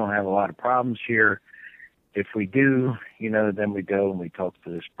says, we don't have a lot of problems here. If we do, you know, then we go and we talk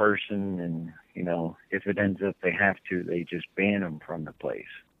to this person. And, you know, if it ends up they have to, they just ban them from the place.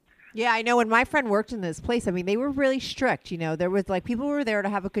 Yeah, I know. When my friend worked in this place, I mean, they were really strict. There was like people were there to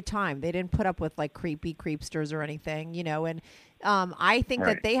have a good time. They didn't put up with like creepy creepsters or anything. And I think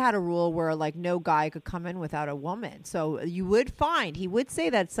that they had a rule where like no guy could come in without a woman. So you would find he would say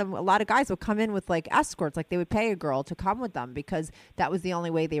that a lot of guys would come in with like escorts, like they would pay a girl to come with them because that was the only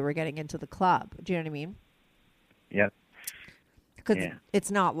way they were getting into the club. Do you know what I mean? Yep. Because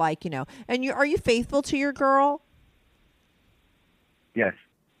it's not like and are you faithful to your girl? Yes.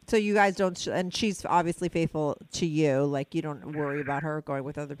 So you guys don't, and she's obviously faithful to you. Like you don't worry about her going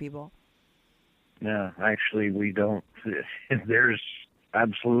with other people. No, actually, we don't. There's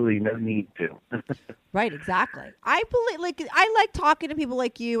absolutely no need to. Right, exactly. I like talking to people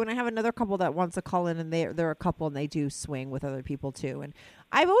like you, and I have another couple that wants to call in, and they're a couple, and they do swing with other people too. And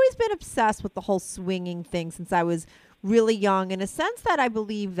I've always been obsessed with the whole swinging thing since I was really young, in a sense that I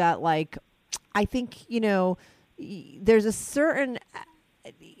believe that, like, I think there's a certain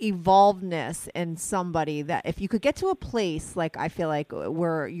evolvedness in somebody that if you could get to a place like I feel like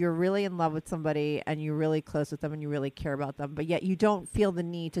where you're really in love with somebody and you're really close with them and you really care about them, but yet you don't feel the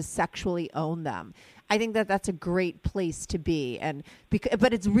need to sexually own them. I think that that's a great place to be,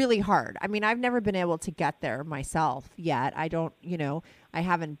 but it's really hard. I mean, I've never been able to get there myself yet. I don't, I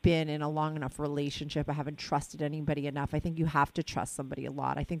haven't been in a long enough relationship. I haven't trusted anybody enough. I think you have to trust somebody a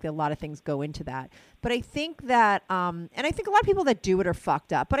lot. I think that a lot of things go into that. But I think that, and I think a lot of people that do it are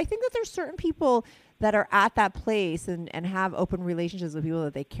fucked up. But I think that there's certain people that are at that place and have open relationships with people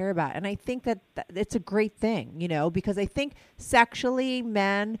that they care about. And I think that it's a great thing, because I think sexually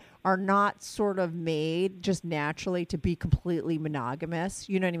men are not sort of made just naturally to be completely monogamous.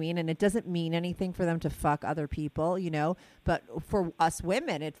 You know what I mean? And it doesn't mean anything for them to fuck other people, but for us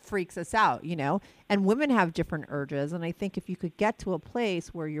women, it freaks us out, and women have different urges. And I think if you could get to a place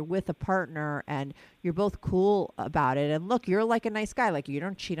where you're with a partner and you're both cool about it, and look, you're like a nice guy, like you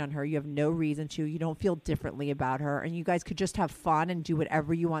don't cheat on her. You have no reason to, you don't feel differently about her, and you guys could just have fun and do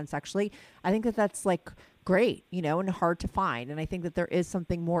whatever you want sexually. I think that that's like great, and hard to find. And I think that there is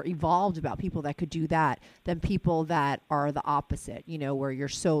something more evolved about people that could do that than people that are the opposite, where you're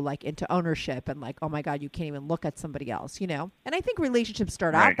so like into ownership and like, oh my God, you can't even look at somebody else, And I think relationships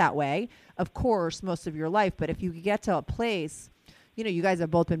start out that way, of course, most of your life. But if you could get to a place, you guys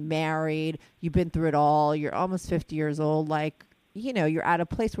have both been married, you've been through it all, you're almost 50 years old, like, you're at a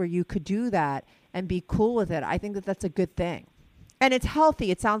place where you could do that and be cool with it. I think that that's a good thing. And it's healthy.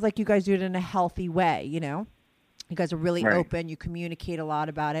 It sounds like you guys do it in a healthy way, You guys are really open. You communicate a lot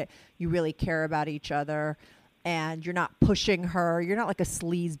about it. You really care about each other. And you're not pushing her. You're not like a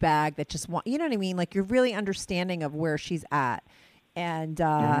sleaze bag that just you know what I mean? Like you're really understanding of where she's at. And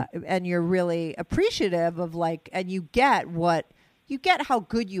and you're really appreciative of like, and you get how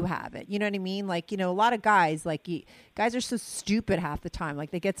good you have it. You know what I mean? Like, a lot of guys, like guys are so stupid half the time.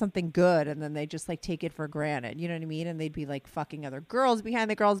 Like they get something good and then they just like take it for granted. You know what I mean? And they'd be like fucking other girls behind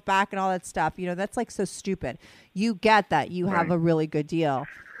the girl's back and all that stuff. That's like so stupid. You get that you have a really good deal,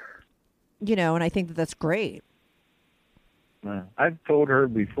 and I think that that's great. I've told her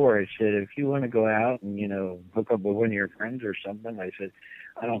before, I said, if you want to go out and, hook up with one of your friends or something, I said,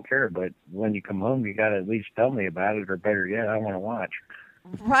 I don't care, but when you come home, you got to at least tell me about it, or better yet, I want to watch.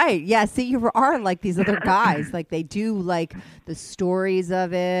 Right. Yeah. See, you are like these other guys. Like they do like the stories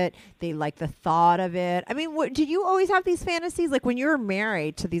of it. They like the thought of it. I mean, did you always have these fantasies? Like when you were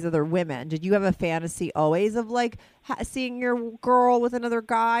married to these other women, did you have a fantasy always of like seeing your girl with another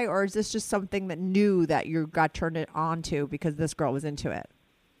guy? Or is this just something that new that you got turned it on to because this girl was into it?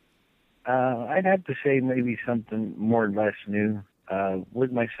 I'd have to say maybe something more or less new.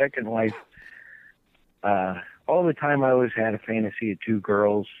 With my second wife, all the time I always had a fantasy of two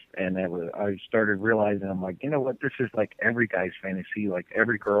girls, and I started realizing, I'm like, you know what, this is like every guy's fantasy. Like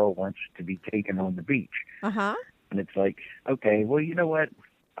every girl wants to be taken on the beach. Uh-huh. And it's like, okay, well, you know what?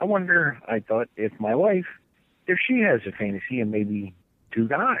 I wonder, I thought, if my wife, if she has a fantasy and maybe two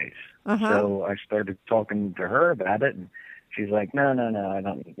guys. Uh-huh. So I started talking to her about it, and she's like, no, I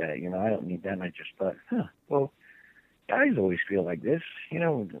don't need that. I don't need that. And I just thought, well, guys always feel like this.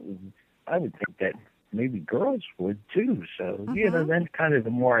 I would think that maybe girls would too. So, then kind of the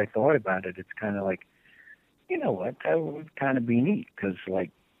more I thought about it, it's kind of like, you know what, that would kind of be neat because,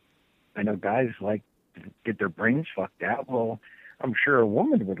 like, I know guys like to get their brains fucked out. Well, I'm sure a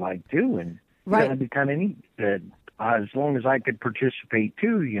woman would like to, and that'd be kind of neat. That as long as I could participate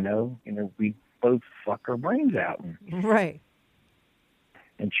too, we both fuck our brains out. Right.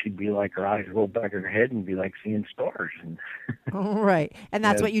 And she'd be like, her eyes roll back in her head and be like seeing stars. And right. And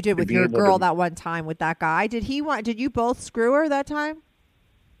that's what you did with your girl that one time with that guy. Did you both screw her that time?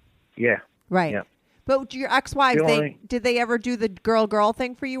 Yeah. Right. Yeah. But your ex-wives, did they ever do the girl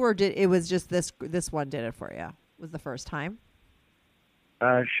thing for you, or it was just this one did it for you? Was the first time?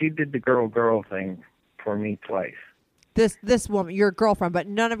 She did the girl thing for me twice. This woman, your girlfriend, but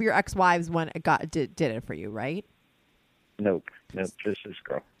none of your ex-wives did it for you, right? Nope, just this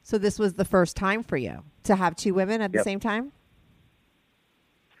girl. So this was the first time for you to have two women at the same time?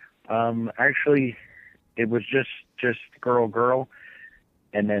 Actually, it was just girl,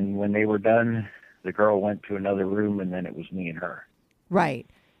 and then when they were done, the girl went to another room, and then it was me and her. Right.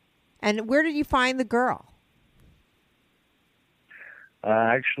 And where did you find the girl?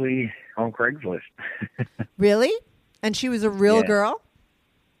 Actually, on Craigslist. Really? And she was a real girl?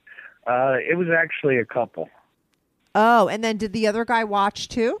 It was actually a couple. Oh, and then did the other guy watch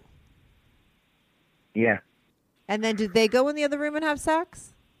too? Yeah. And then did they go in the other room and have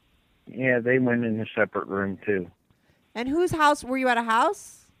sex? Yeah, they went in a separate room too. And whose house? Were you at a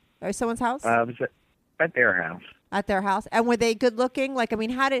house? Or someone's house? I was at their house. At their house. And were they good looking? Like, I mean,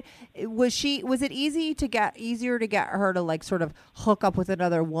 was it easier to get her to like sort of hook up with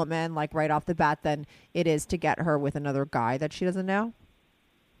another woman like right off the bat than it is to get her with another guy that she doesn't know?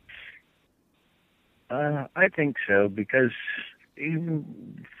 I think so, because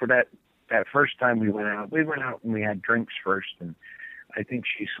even for that first time we went out and we had drinks first, and I think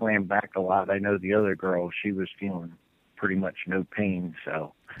she slammed back a lot. I know the other girl, she was feeling pretty much no pain,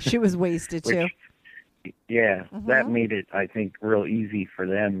 so. She was wasted too. Yeah, that made it, I think, real easy for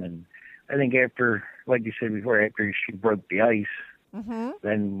them. And I think after, like you said before, after she broke the ice,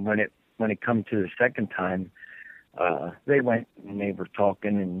 then when it come to the second time, they went and they were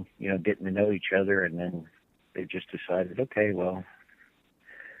talking and, getting to know each other. And then they just decided, okay, well,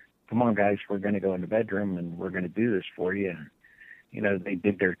 come on, guys, we're going to go in the bedroom and we're going to do this for you. They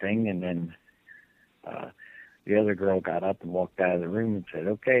did their thing. And then the other girl got up and walked out of the room and said,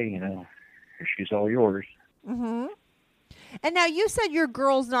 okay, she's all yours. Mm-hmm. And now you said your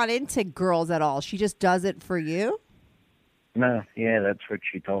girl's not into girls at all. She just does it for you? No, yeah, that's what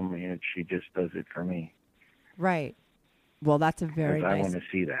she told me. And she just does it for me. Right. Well, that's a very nice. I want to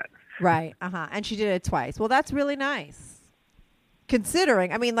see that. Right. And she did it twice. Well, that's really nice.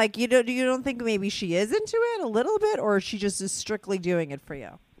 Considering, I mean, like, you don't think maybe she is into it a little bit, or she just is strictly doing it for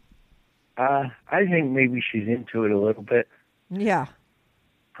you? I think maybe she's into it a little bit. Yeah.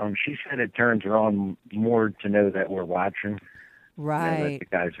 She said it turns her on more to know that we're watching. Right. That the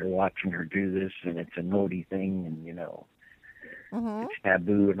guys are watching her do this, and it's a naughty thing, and, it's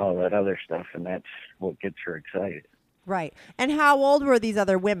taboo and all that other stuff, and that's what gets her excited. Right. And how old were these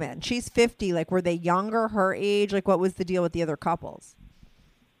other women? She's 50. Like, were they younger, her age? Like, what was the deal with the other couples?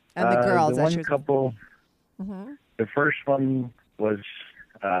 And the girls? The one couple, the first one was,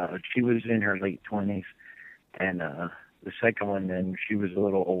 she was in her late 20s, and the second one, then, she was a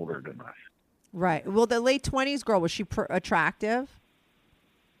little older than us. Right. Well, the late 20s girl, was she attractive?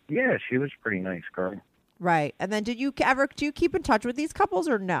 Yeah, she was a pretty nice girl. Right. And then do you keep in touch with these couples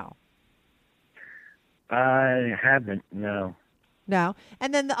or no? I haven't, no. No.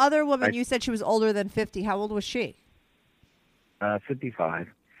 And then the other woman, you said she was older than 50. How old was she? 55.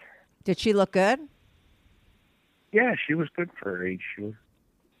 Did she look good? Yeah, she was good for her age. She was.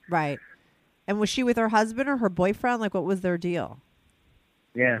 Right. And was she with her husband or her boyfriend? Like, what was their deal?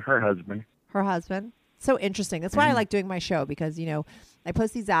 Yeah, her husband. Her husband? So interesting. That's why I like doing my show, because, I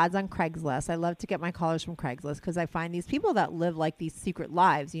post these ads on Craigslist. I love to get my callers from Craigslist because I find these people that live like these secret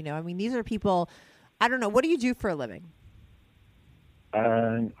lives, I mean, these are people, I don't know. What do you do for a living?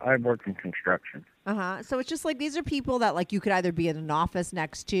 I work in construction. So it's just like these are people that like you could either be in an office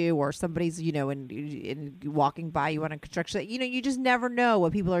next to, or somebody's, in walking by you on a construction. You just never know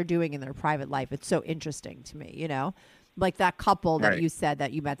what people are doing in their private life. It's so interesting to me, like that couple that you said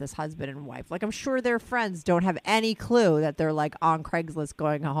that you met, this husband and wife. Like, I'm sure their friends don't have any clue that they're like on Craigslist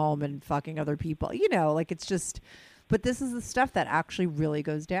going home and fucking other people, like it's just, but this is the stuff that actually really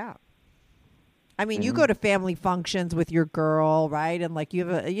goes down. I mean, you go to family functions with your girl, right? And like you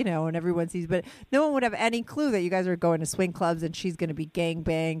have and everyone sees, but no one would have any clue that you guys are going to swing clubs and she's going to be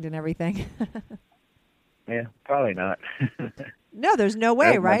gangbanged and everything. Yeah, probably not. No, there's no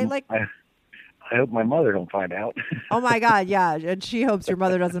way, right? I hope my mother don't find out. Oh my God, yeah. And she hopes your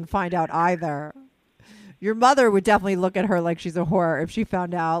mother doesn't find out either. Your mother would definitely look at her like she's a whore if she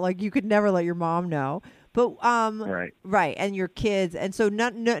found out. Like, you could never let your mom know. But right, and your kids, and so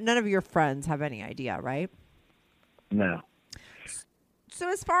none of your friends have any idea, right? No. So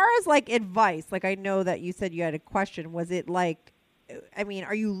as far as like advice, like I know that you said you had a question. Was it like, I mean,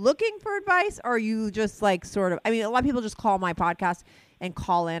 are you looking for advice, or are you just like sort of? I mean, a lot of people just call my podcast and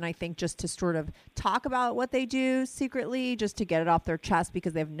call in, I think, just to sort of talk about what they do secretly, just to get it off their chest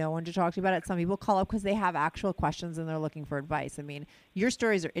because they have no one to talk to about it. Some people call up because they have actual questions and they're looking for advice. I mean, your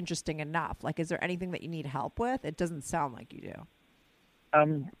stories are interesting enough. Like, is there anything that you need help with? It doesn't sound like you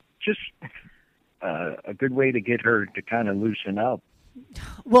do. Just a good way to get her to kind of loosen up.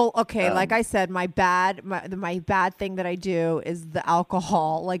 Well, okay, like I said, my bad thing that I do is the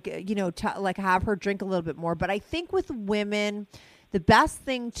alcohol. Like, like have her drink a little bit more. But I think with women, the best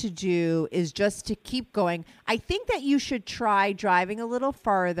thing to do is just to keep going. I think that you should try driving a little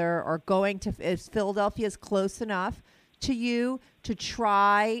farther or going to, if Philadelphia is close enough to you, to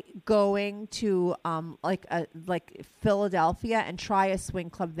try going to like Philadelphia and try a swing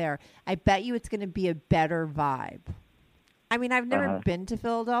club there. I bet you it's going to be a better vibe. I mean, I've never been to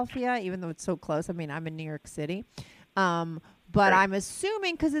Philadelphia, even though it's so close. I mean, I'm in New York City. But I'm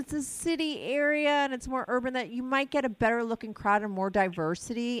assuming because it's a city area and it's more urban that you might get a better looking crowd and more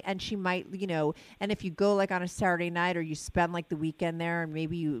diversity. And she might, and if you go like on a Saturday night or you spend like the weekend there and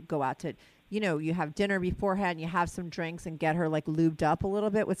maybe you go out to, you have dinner beforehand, you have some drinks and get her like lubed up a little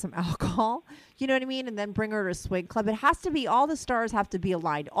bit with some alcohol. You know what I mean? And then bring her to a swing club. It has to be, all the stars have to be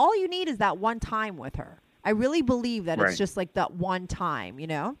aligned. All you need is that one time with her. I really believe that it's just like that one time,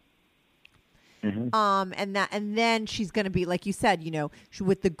 Mm-hmm. And then she's going to be, like you said,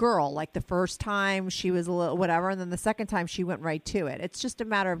 with the girl, like the first time she was a little whatever. And then the second time she went right to it. It's just a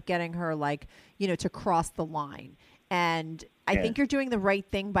matter of getting her like, to cross the line. And I think you're doing the right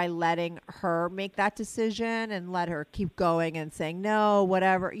thing by letting her make that decision and let her keep going and saying, no,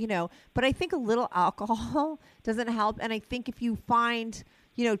 whatever, but I think a little alcohol doesn't help. And I think if you find,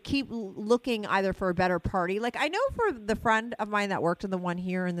 keep looking either for a better party. Like I know for the friend of mine that worked in the one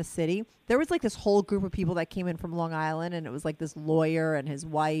here in the city, there was like this whole group of people that came in from Long Island, and it was like this lawyer and his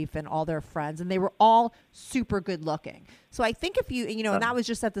wife and all their friends, and they were all super good looking. So I think if you, and that was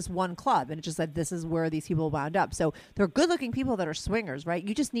just at this one club, and it just said this is where these people wound up. So they're good looking people that are swingers, right?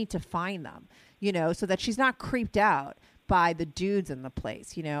 You just need to find them, so that she's not creeped out by the dudes in the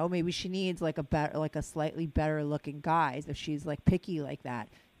place. Maybe she needs like a slightly better looking guys if she's like picky like that,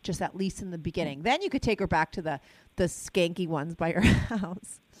 just at least in the beginning. Then you could take her back to the skanky ones by your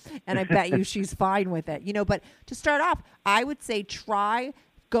house, and I bet you she's fine with it. But to start off, I would say try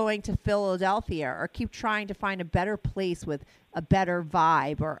going to Philadelphia or keep trying to find a better place with a better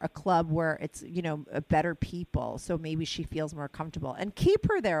vibe or a club where it's, a better people. So maybe she feels more comfortable, and keep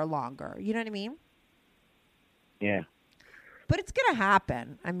her there longer. You know what I mean? Yeah. But it's going to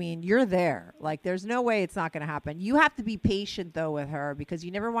happen. I mean, you're there. Like, there's no way it's not going to happen. You have to be patient, though, with her, because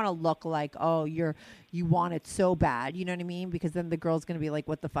you never want to look like, oh, you want it so bad. You know what I mean? Because then the girl's going to be like,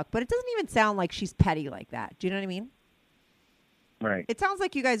 what the fuck? But it doesn't even sound like she's petty like that. Do you know what I mean? Right. It sounds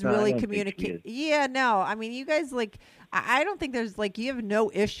like you guys really communicate. Yeah, no. I mean, you guys, like, I don't think there's, like, you have no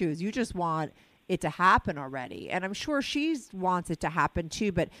issues. You just want it to happen already, and I'm sure she wants it to happen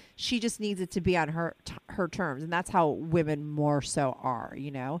too, but she just needs it to be on her terms, and that's how women more so are,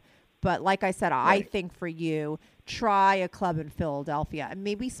 But like I said, I think for you, try a club in Philadelphia and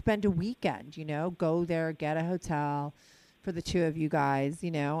maybe spend a weekend, go there, get a hotel for the two of you guys,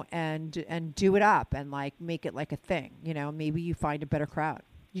 and do it up and like make it like a thing, Maybe you find a better crowd.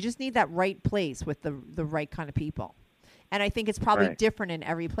 You just need that right place with the right kind of people, and I think it's probably different in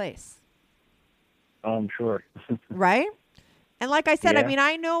every place. I'm sure. Right? And like I said, I mean,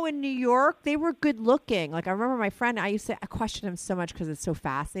 I know in New York, they were good looking. Like, I remember my friend, I question him so much because it's so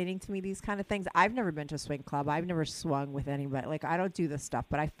fascinating to me, these kind of things. I've never been to a swing club. I've never swung with anybody. Like, I don't do this stuff,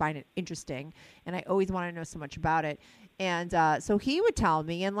 but I find it interesting. And I always want to know so much about it. And so he would tell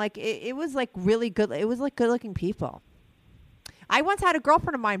me, and like, it was like really good. It was like good looking people. I once had a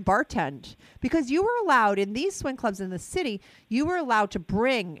girlfriend of mine bartend because you were allowed in these swing clubs in the city, you were allowed to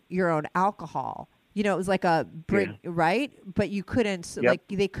bring your own alcohol. It was like a bring, right? But you couldn't,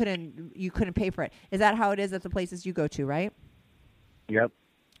 you couldn't pay for it. Is that how it is at the places you go to, right? Yep.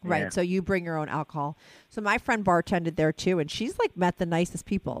 Right. Yeah. So you bring your own alcohol. So my friend bartended there too, and she's like met the nicest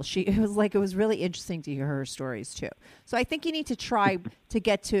people. It was really interesting to hear her stories too. So I think you need to try to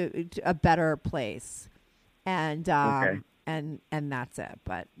get to a better place, and and that's it.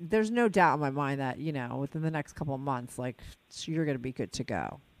 But there's no doubt in my mind that within the next couple of months, like you're going to be good to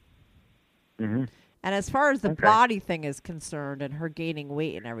go. Mm-hmm. And as far as the body thing is concerned and her gaining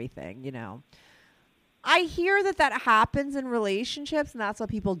weight and everything, I hear that happens in relationships, and that's what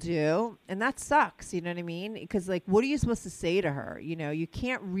people do. And that sucks. You know what I mean? Because like, what are you supposed to say to her? You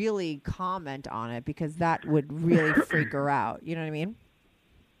can't really comment on it because that would really freak her out. You know what I mean?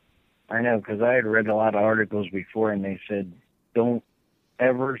 I know, because I had read a lot of articles before, and they said, don't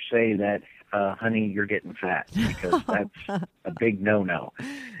ever say that honey, you're getting fat, because that's a big no-no.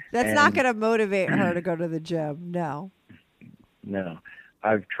 That's not going to motivate her to go to the gym. No. No.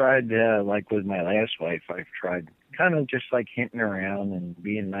 I've tried, like with my last wife, I've tried kind of just like hinting around and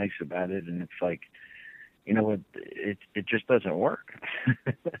being nice about it. And it's like, you know what, it just doesn't work.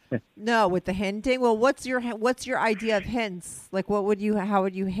 No, with the hinting. Well, what's your idea of hints? Like, how would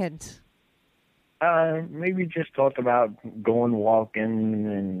you hint? Maybe just talk about going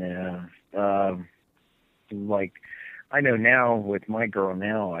walking and, like, I know now with my girl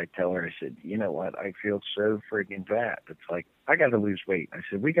now, I tell her, I said, you know what, I feel so freaking fat. It's like, I got to lose weight. I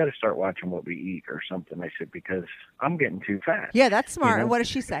said, we got to start watching what we eat or something. I said, because I'm getting too fat. Yeah, that's smart. You know? And what does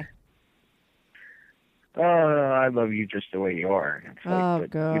she say? I love you just the way you are. It's like, but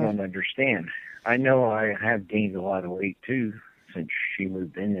God. you don't understand. I know I have gained a lot of weight too since she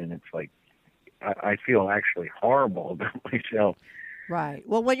moved in, and it's like, I feel actually horrible about myself. Right.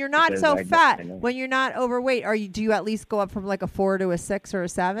 Well, when you're not so fat, when you're not overweight, do you at least go up from like a 4 to a 6 or a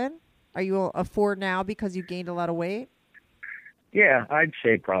 7? Are you a 4 now because you gained a lot of weight? Yeah, I'd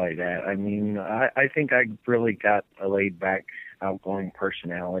say probably that. I mean, I think I really got a laid-back, outgoing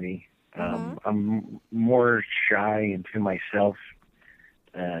personality. I'm more shy and to myself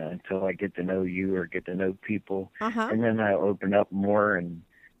until I get to know you or get to know people, and then I open up more. And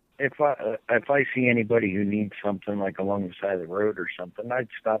if I see anybody who needs something like along the side of the road or something, I'd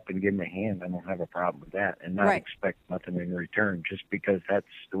stop and give them a hand. I don't have a problem with that, and not expect nothing in return, just because that's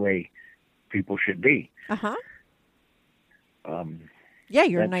the way people should be. Yeah,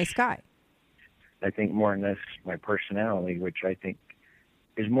 you're a nice guy. I think more than this, my personality, which I think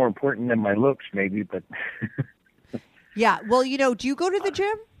is more important than my looks, maybe. But yeah, well, do you go to the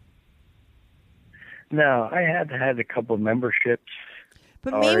gym? No, I had had a couple of memberships.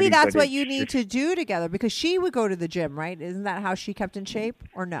 But maybe that's what you need to do together, because she would go to the gym, right? Isn't that how she kept in shape,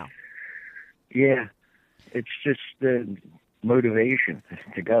 or no? Yeah, it's just the motivation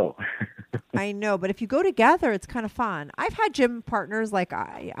to go. I know, but if you go together, it's kind of fun. I've had gym partners like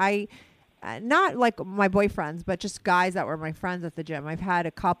I not like my boyfriends, but just guys that were my friends at the gym. I've had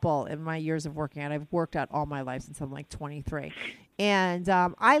a couple in my years of working out. I've worked out all my life since I'm like 23. And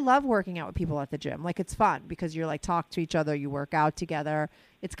I love working out with people at the gym. Like, it's fun because you're like talk to each other, you work out together.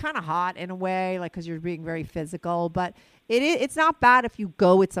 It's kind of hot in a way, like, because you're being very physical, but it's not bad if you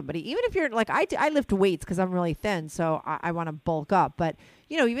go with somebody. Even if you're like, I lift weights because I'm really thin, so I want to bulk up. But,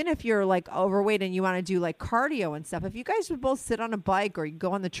 even if you're like overweight and you want to do like cardio and stuff, if you guys would both sit on a bike or you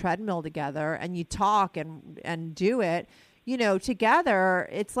go on the treadmill together and you talk and do it, together,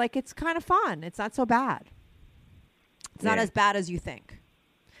 it's like, it's kind of fun. It's not so bad. It's not as bad as you think.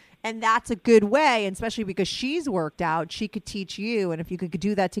 And that's a good way, and especially because she's worked out, she could teach you. And if you could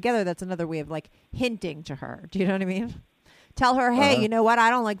do that together, that's another way of like hinting to her. Do you know what I mean? Tell her, hey, you know what? I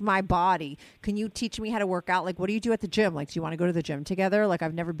don't like my body. Can you teach me how to work out? Like, what do you do at the gym? Like, do you want to go to the gym together? Like,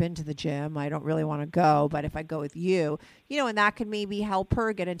 I've never been to the gym. I don't really want to go. But if I go with you, and that could maybe help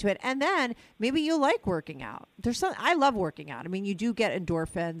her get into it. And then maybe you like working out. I love working out. I mean, you do get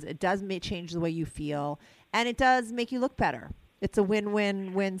endorphins. It does change the way you feel. And it does make you look better. It's a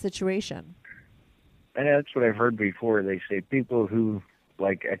win-win-win situation. And that's what I've heard before. They say people who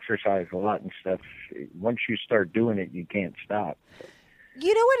like exercise a lot and stuff, once you start doing it, you can't stop.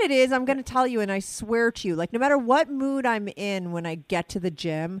 You know what it is? I'm going to tell you, and I swear to you, like, no matter what mood I'm in when I get to the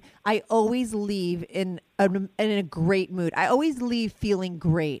gym, I always leave in a great mood. I always leave feeling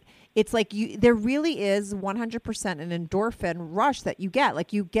great. It's like there really is 100% an endorphin rush that you get.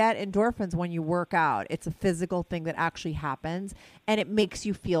 Like, you get endorphins when you work out. It's a physical thing that actually happens, and it makes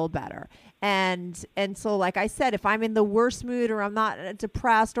you feel better. And so, like I said, if I'm in the worst mood or I'm not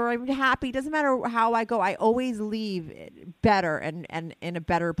depressed or I'm happy, doesn't matter how I go, I always leave better and in a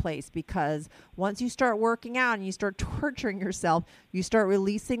better place, because once you start working out and you start torturing yourself, you start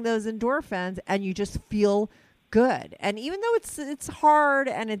releasing those endorphins and you just feel good. And even though it's hard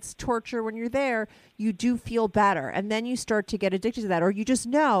and it's torture when you're there, you do feel better. And then you start to get addicted to that, or you just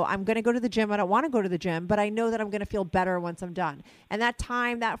know, I'm going to go to the gym. I don't want to go to the gym, but I know that I'm going to feel better once I'm done. And that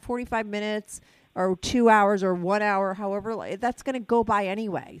time, that 45 minutes or 2 hours or 1 hour, however, that's going to go by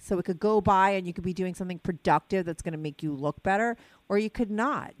anyway. So it could go by and you could be doing something productive that's going to make you look better, or you could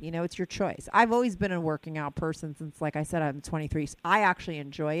not. It's your choice. I've always been a working out person since, like I said, I'm 23. So I actually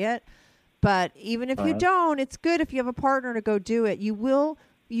enjoy it. But even if you don't, it's good if you have a partner to go do it. You will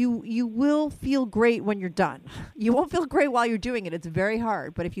feel great when you're done. You won't feel great while you're doing it. It's very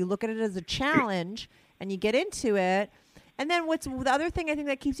hard. But if you look at it as a challenge and you get into it, and then the other thing I think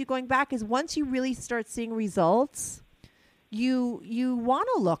that keeps you going back is once you really start seeing results, you want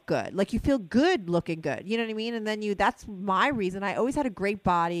to look good. Like you feel good looking good. You know what I mean? And then that's my reason. I always had a great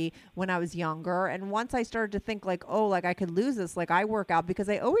body when I was younger. And once I started to think like, oh, like I could lose this, like I work out because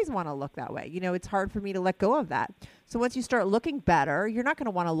I always want to look that way. You know, it's hard for me to let go of that. So once you start looking better, you're not going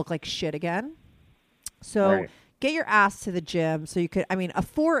to want to look like shit again. So get your ass to the gym so you could, I mean, a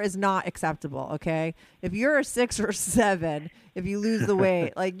 4 is not acceptable, okay? If you're a 6 or 7, if you lose the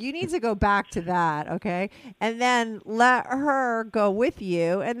weight, like you need to go back to that, okay? And then let her go with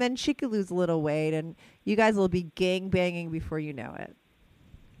you, and then she could lose a little weight, and you guys will be gangbanging before you know it.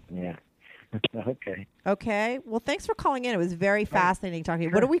 Yeah. Okay. Okay. Well, thanks for calling in. It was very fascinating talking to you.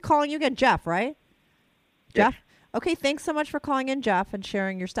 Sure. What are we calling you again? Jeff, right? Yes. Jeff? Okay, thanks so much for calling in, Jeff, and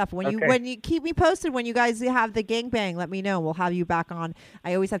sharing your stuff. When you keep me posted when you guys have the gangbang, let me know. We'll have you back on.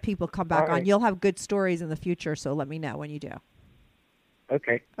 I always have people come back on. You'll have good stories in the future, so let me know when you do.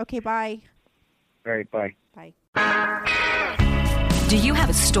 Okay. Okay, bye. All right, bye. Bye. Do you have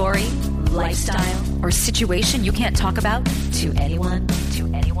a story, lifestyle, or situation you can't talk about to anyone?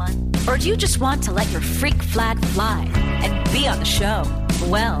 Or do you just want to let your freak flag fly and be on the show?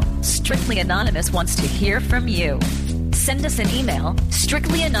 Well, Strictly Anonymous wants to hear from you. Send us an email,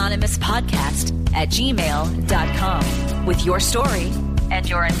 strictlyanonymouspodcast@gmail.com, with your story and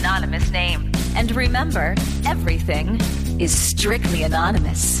your anonymous name. And remember, everything is strictly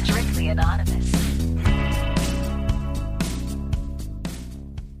anonymous. Strictly Anonymous.